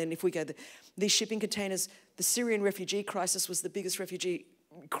see. And then if we go, these shipping containers, the Syrian refugee crisis was the biggest refugee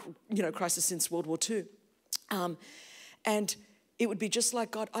crisis since World War II. And it would be just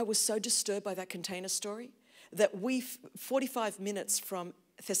like God. I was so disturbed by that container story that 45 minutes from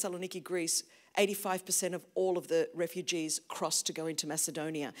Thessaloniki, Greece, 85% of all of the refugees crossed to go into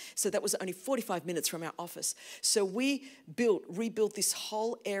Macedonia. So that was only 45 minutes from our office. So we rebuilt this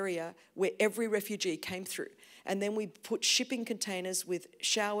whole area where every refugee came through. And then we put shipping containers with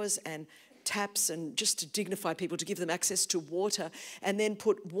showers and taps and just to dignify people, to give them access to water, and then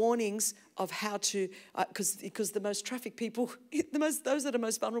put warnings of how to, because the most trafficked people, those that are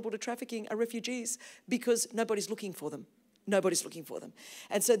most vulnerable to trafficking are refugees because nobody's looking for them. Nobody's looking for them.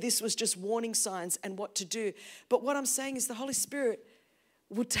 And so this was just warning signs and what to do. But what I'm saying is the Holy Spirit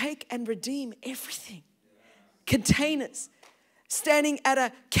will take and redeem everything. Containers. Standing at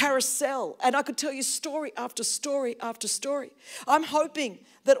a carousel, and I could tell you story after story after story. I'm hoping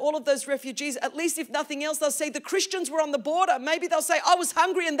that all of those refugees, at least if nothing else, they'll say the Christians were on the border. Maybe they'll say, I was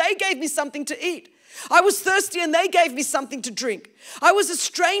hungry and they gave me something to eat. I was thirsty and they gave me something to drink. I was a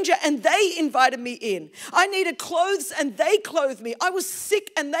stranger and they invited me in. I needed clothes and they clothed me. I was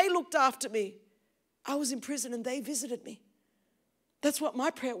sick and they looked after me. I was in prison and they visited me. That's what my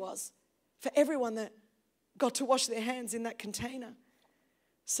prayer was for everyone that got to wash their hands in that container.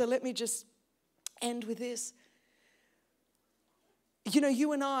 So let me just end with this. You know,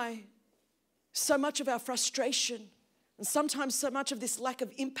 you and I, so much of our frustration and sometimes so much of this lack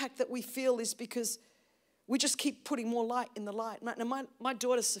of impact that we feel is because we just keep putting more light in the light. Now, my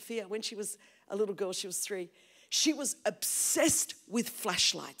daughter, Sophia, when she was a little girl, she was 3, she was obsessed with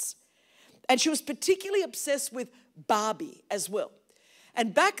flashlights. And she was particularly obsessed with Barbie as well.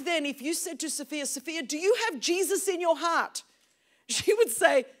 And back then, if you said to Sophia, Sophia, do you have Jesus in your heart? She would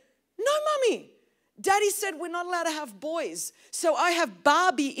say, no, Mummy. Daddy said we're not allowed to have boys. So I have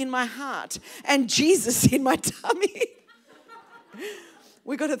Barbie in my heart and Jesus in my tummy.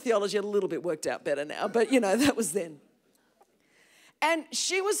 We got her theology a little bit worked out better now, but that was then. And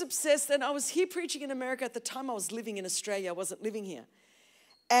she was obsessed, and I was here preaching in America. At the time I was living in Australia, I wasn't living here.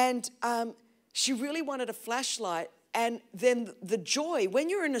 And she really wanted a flashlight. And then the joy, when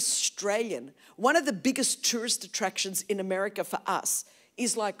you're an Australian, one of the biggest tourist attractions in America for us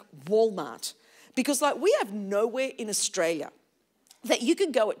is like Walmart. Because like we have nowhere in Australia that you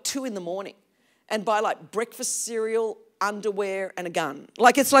could go at 2 a.m. and buy like breakfast cereal, underwear, and a gun.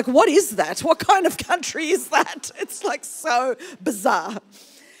 Like it's like, what is that? What kind of country is that? It's like so bizarre.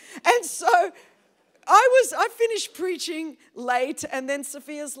 And so I finished preaching late, and then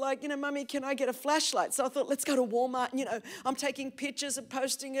Sophia's like, Mummy, can I get a flashlight? So I thought, let's go to Walmart. And, I'm taking pictures and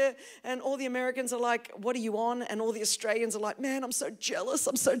posting it, and all the Americans are like, what are you on? And all the Australians are like, man, I'm so jealous,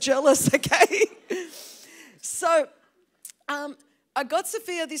 okay? So I got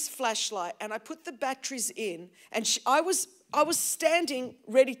Sophia this flashlight, and I put the batteries in, and I was standing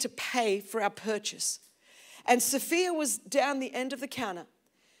ready to pay for our purchase. And Sophia was down the end of the counter.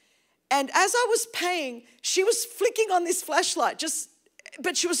 And as I was paying, she was flicking on this flashlight,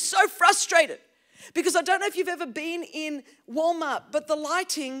 but she was so frustrated because I don't know if you've ever been in Walmart, but the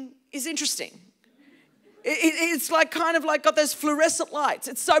lighting is interesting. It's like kind of like got those fluorescent lights.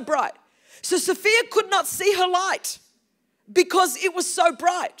 It's so bright. So Sophia could not see her light because it was so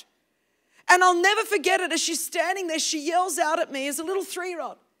bright. And I'll never forget it. As she's standing there, she yells out at me as a little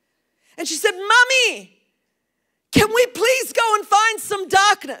 3-year-old. And she said, Mummy, can we please go and find some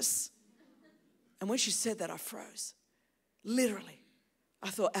darkness? And when she said that, I froze. Literally. I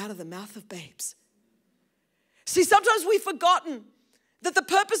thought, out of the mouth of babes. See, sometimes we've forgotten that the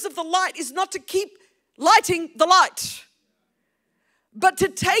purpose of the light is not to keep lighting the light, but to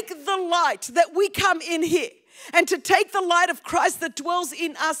take the light that we come in here and to take the light of Christ that dwells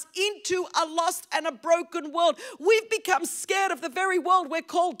in us into a lost and a broken world. We've become scared of the very world we're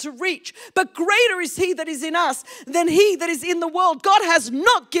called to reach, but greater is He that is in us than he that is in the world. God has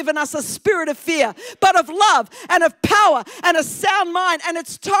not given us a spirit of fear, but of love and of power and a sound mind. And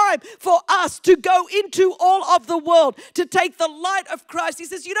it's time for us to go into all of the world, to take the light of Christ. He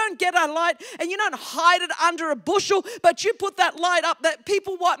says, you don't get a light and you don't hide it under a bushel, but you put that light up that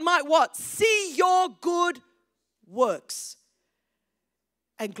people might see your good works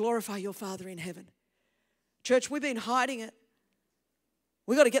and glorify your Father in heaven. Church, we've been hiding it.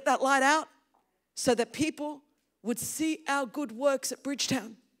 We've got to get that light out so that people would see our good works at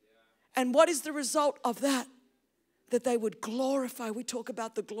Bridgetown. And what is the result of that? That they would glorify. We talk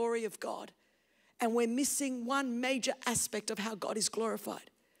about the glory of God, and we're missing one major aspect of how God is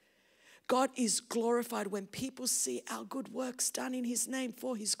glorified. God is glorified when people see our good works done in His name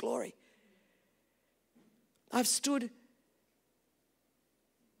for His glory. I've stood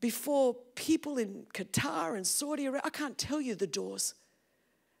before people in Qatar and Saudi Arabia. I can't tell you the doors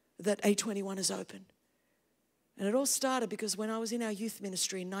that A21 has opened. And it all started because when I was in our youth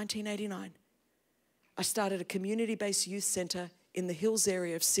ministry in 1989, I started a community-based youth centre in the Hills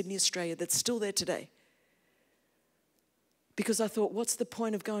area of Sydney, Australia, that's still there today. Because I thought, what's the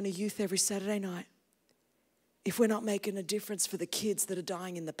point of going to youth every Saturday night if we're not making a difference for the kids that are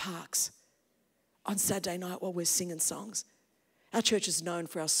dying in the parks on Saturday night while we're singing songs? Our church is known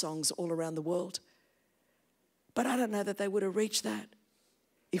for our songs all around the world. But I don't know that they would have reached that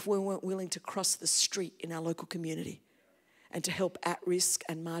if we weren't willing to cross the street in our local community and to help at-risk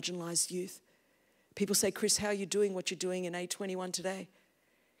and marginalised youth. People say, Chris, how are you doing what you're doing in A21 today?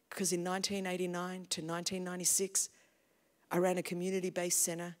 Because in 1989 to 1996, I ran a community-based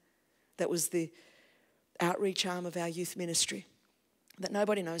centre that was the outreach arm of our youth ministry that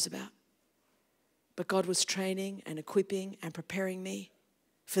nobody knows about. But God was training and equipping and preparing me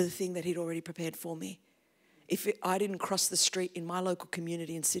for the thing that He'd already prepared for me. If I didn't cross the street in my local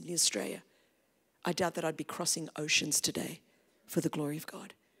community in Sydney, Australia, I doubt that I'd be crossing oceans today for the glory of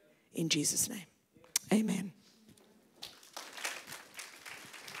God. In Jesus' name, amen.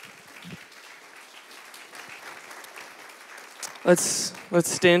 Let's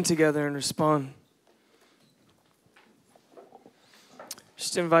stand together and respond.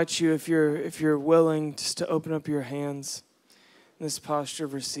 Just invite you, if you're willing, just to open up your hands in this posture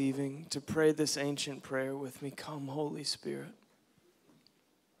of receiving, to pray this ancient prayer with me. Come, Holy Spirit.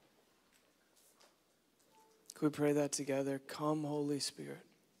 Can we pray that together? Come, Holy Spirit.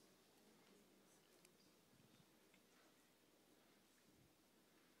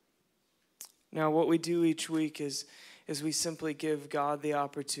 Now, what we do each week is we simply give God the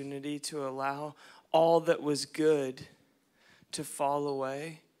opportunity to allow all that was good to fall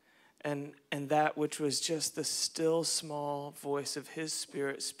away, and that which was just the still small voice of His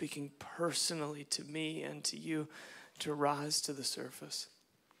Spirit speaking personally to me and to you to rise to the surface.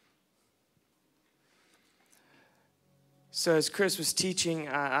 So as Chris was teaching,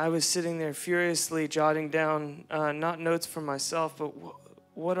 I was sitting there furiously jotting down not notes for myself, but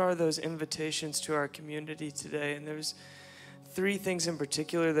what are those invitations to our community today? And there's 3 things in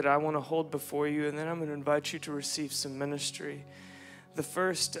particular that I want to hold before you, and then I'm going to invite you to receive some ministry. The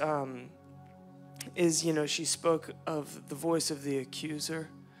first is, she spoke of the voice of the accuser,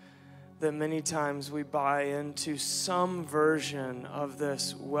 that many times we buy into some version of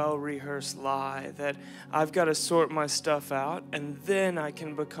this well-rehearsed lie that I've got to sort my stuff out and then I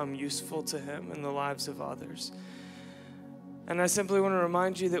can become useful to Him in the lives of others. And I simply want to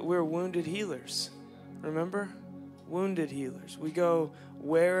remind you that we're wounded healers. Remember? Wounded healers. We go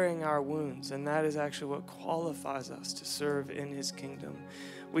wearing our wounds, and that is actually what qualifies us to serve in His kingdom.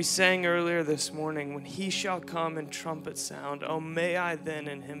 We sang earlier this morning, when He shall come in trumpet sound, oh, may I then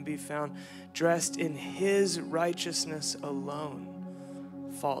in Him be found, dressed in His righteousness alone,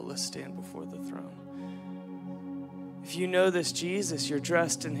 faultless stand before the throne. If you know this Jesus, you're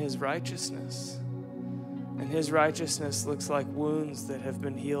dressed in His righteousness. And His righteousness looks like wounds that have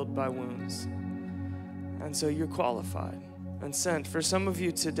been healed by wounds. And so you're qualified and sent. For some of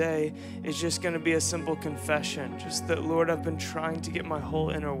you today, it's just going to be a simple confession. Just that, Lord, I've been trying to get my whole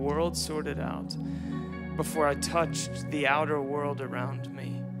inner world sorted out before I touched the outer world around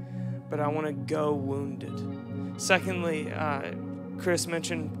me. But I want to go wounded. Secondly, Chris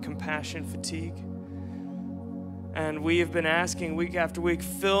mentioned compassion fatigue. And we have been asking week after week,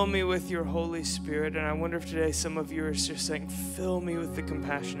 fill me with your Holy Spirit. And I wonder if today some of you are just saying, fill me with the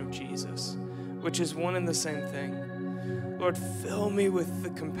compassion of Jesus, which is one and the same thing. Lord, fill me with the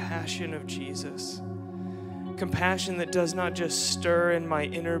compassion of Jesus. Compassion that does not just stir in my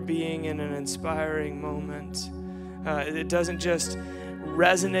inner being in an inspiring moment. It doesn't just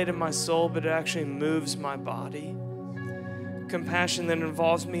resonate in my soul, but it actually moves my body. Compassion that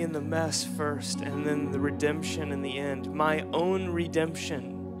involves me in the mess first, and then the redemption in the end. My own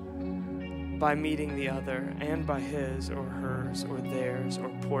redemption by meeting the other, and by his or hers or theirs or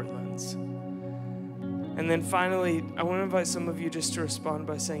Portland's. And then finally, I want to invite some of you just to respond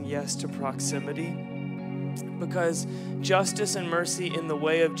by saying yes to proximity. Because justice and mercy in the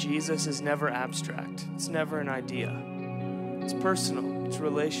way of Jesus is never abstract. It's never an idea. It's personal. It's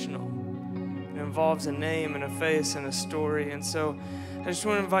relational. It involves a name and a face and a story. And so I just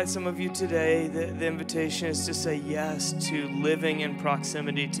want to invite some of you today, the invitation is to say yes to living in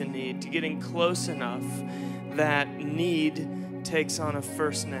proximity to need, to getting close enough that need takes on a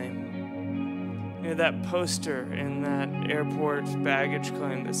first name. You know, that poster in that airport baggage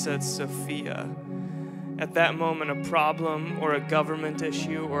claim that said Sophia. At that moment, a problem or a government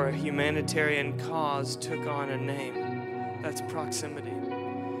issue or a humanitarian cause took on a name. That's proximity.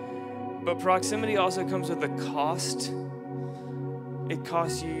 But proximity also comes with a cost. It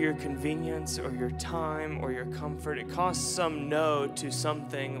costs you your convenience or your time or your comfort. It costs some no to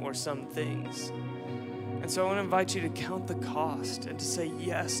something or some things. And so I want to invite you to count the cost and to say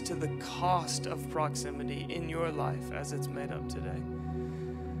yes to the cost of proximity in your life as it's made up today.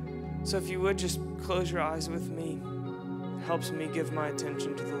 So if you would just close your eyes with me, it helps me give my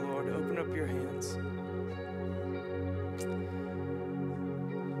attention to the Lord. Open up your hands.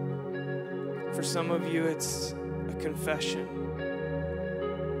 For some of you, it's a confession.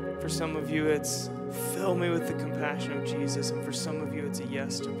 For some of you, it's fill me with the compassion of Jesus. And for some of you, it's a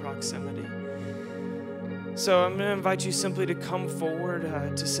yes to proximity. So I'm going to invite you simply to come forward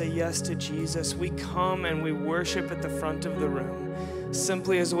to say yes to Jesus. We come and we worship at the front of the room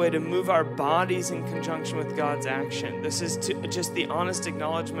simply as a way to move our bodies in conjunction with God's action. This is just the honest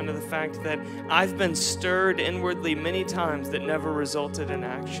acknowledgement of the fact that I've been stirred inwardly many times that never resulted in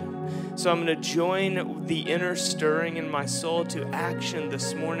action. So I'm going to join the inner stirring in my soul to action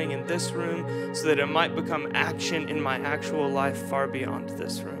this morning in this room so that it might become action in my actual life far beyond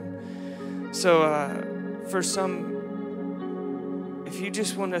this room. So for some, if you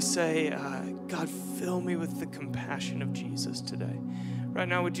just want to say, God, fill me with the compassion of Jesus today. Right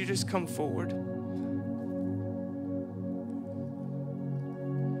now, would you just come forward?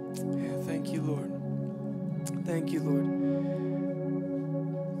 Yeah, thank you, Lord. Thank you, Lord.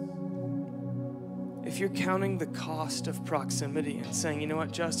 If you're counting the cost of proximity and saying, you know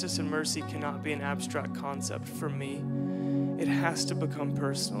what, justice and mercy cannot be an abstract concept for me. It has to become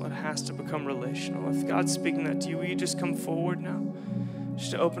personal. It has to become relational. If God's speaking that to you, will you just come forward now?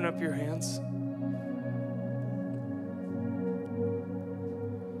 Just to open up your hands.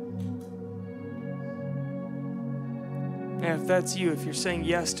 And if that's you, if you're saying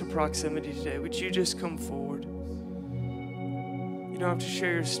yes to proximity today, would you just come forward? You don't have to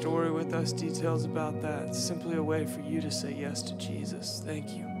share your story with us, details about that. It's simply a way for you to say yes to Jesus.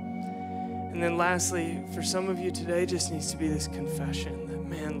 Thank you. And then lastly, for some of you today, just needs to be this confession that,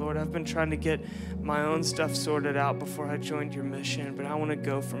 man, Lord, I've been trying to get my own stuff sorted out before I joined your mission, but I want to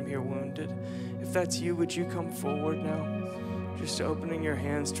go from here wounded. If that's you, would you come forward now? Just opening your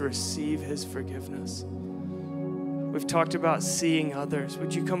hands to receive his forgiveness. We've talked about seeing others.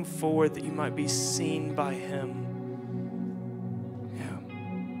 Would you come forward that you might be seen by him? Yeah.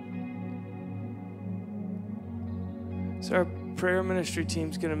 So our prayer ministry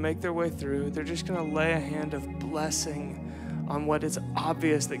team's going to make their way through. They're just going to lay a hand of blessing on what is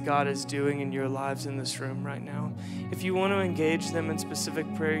obvious that God is doing in your lives in this room right now. If you want to engage them in specific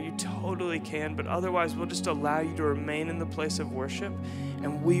prayer, you totally can, but otherwise we'll just allow you to remain in the place of worship,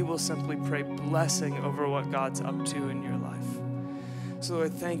 and we will simply pray blessing over what God's up to in your life. So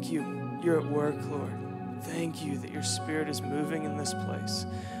Lord, thank you. You're at work, Lord. Thank you that your Spirit is moving in this place.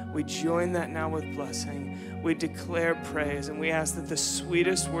 We join that now with blessing. We declare praise, and we ask that the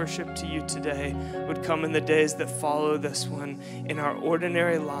sweetest worship to you today would come in the days that follow this one, in our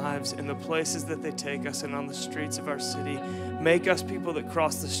ordinary lives, in the places that they take us, and on the streets of our city. Make us people that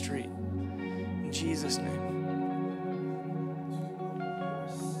cross the street. In Jesus' name.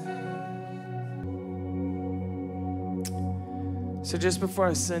 So just before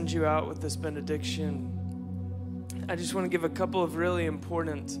I send you out with this benediction, I just want to give a couple of really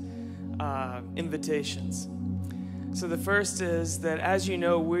important invitations. So the first is that, as you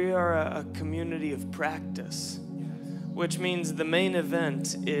know, we are a community of practice. which means the main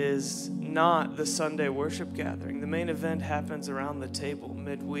event is not the Sunday worship gathering. The main event happens around the table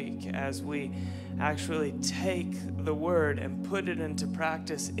midweek as we actually take the word and put it into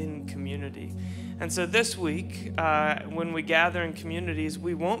practice in community. And so this week, when we gather in communities,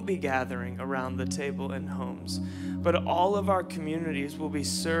 we won't be gathering around the table in homes, but all of our communities will be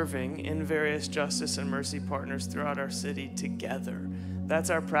serving in various justice and mercy partners throughout our city together. That's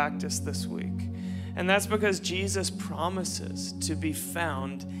our practice this week. And that's because Jesus promises to be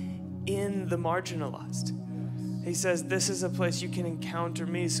found in the marginalized. He says, this is a place you can encounter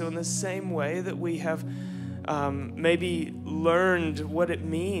me. So in the same way that we have maybe learned what it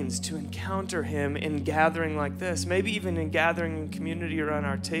means to encounter him in gathering like this, maybe even in gathering in community around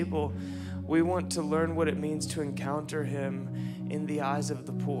our table, we want to learn what it means to encounter him in the eyes of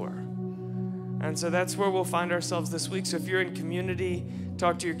the poor. And so that's where we'll find ourselves this week. So if you're in community,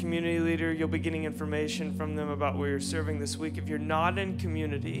 talk to your community leader. You'll be getting information from them about where you're serving this week. If you're not in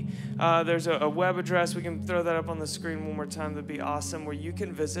community, there's a web address. We can throw that up on the screen one more time. That'd be awesome, where you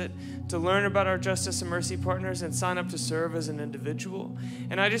can visit to learn about our Justice and Mercy partners and sign up to serve as an individual.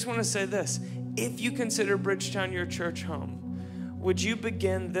 And I just want to say this. If you consider Bridgetown your church home, would you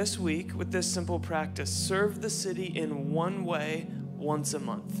begin this week with this simple practice? Serve the city in one way once a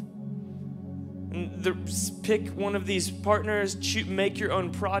month. Pick one of these partners, make your own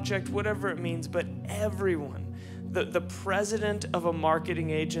project, whatever it means, but everyone, the president of a marketing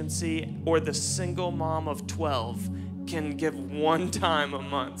agency or the single mom of 12 can give one time a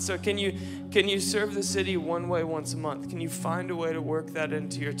month. So can you serve the city one way once a month? Can you find a way to work that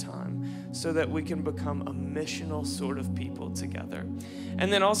into your time so that we can become a missional sort of people together? And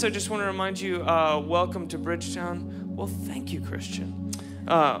then also just want to remind you, welcome to Bridgetown. Well, thank you, Christian.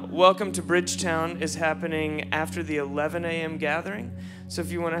 Welcome to Bridgetown is happening after the 11 a.m. gathering. So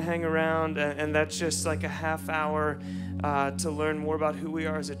if you want to hang around, and that's just like a half hour to learn more about who we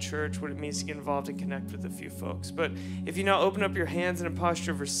are as a church, what it means to get involved and connect with a few folks. But if you now open up your hands in a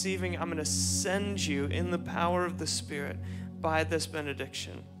posture of receiving, I'm going to send you in the power of the Spirit by this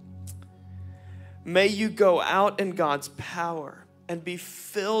benediction. May you go out in God's power and be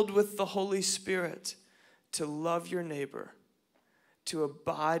filled with the Holy Spirit to love your neighbor, to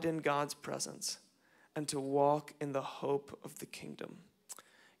abide in God's presence, and to walk in the hope of the kingdom.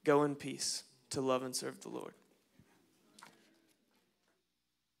 Go in peace to love and serve the Lord.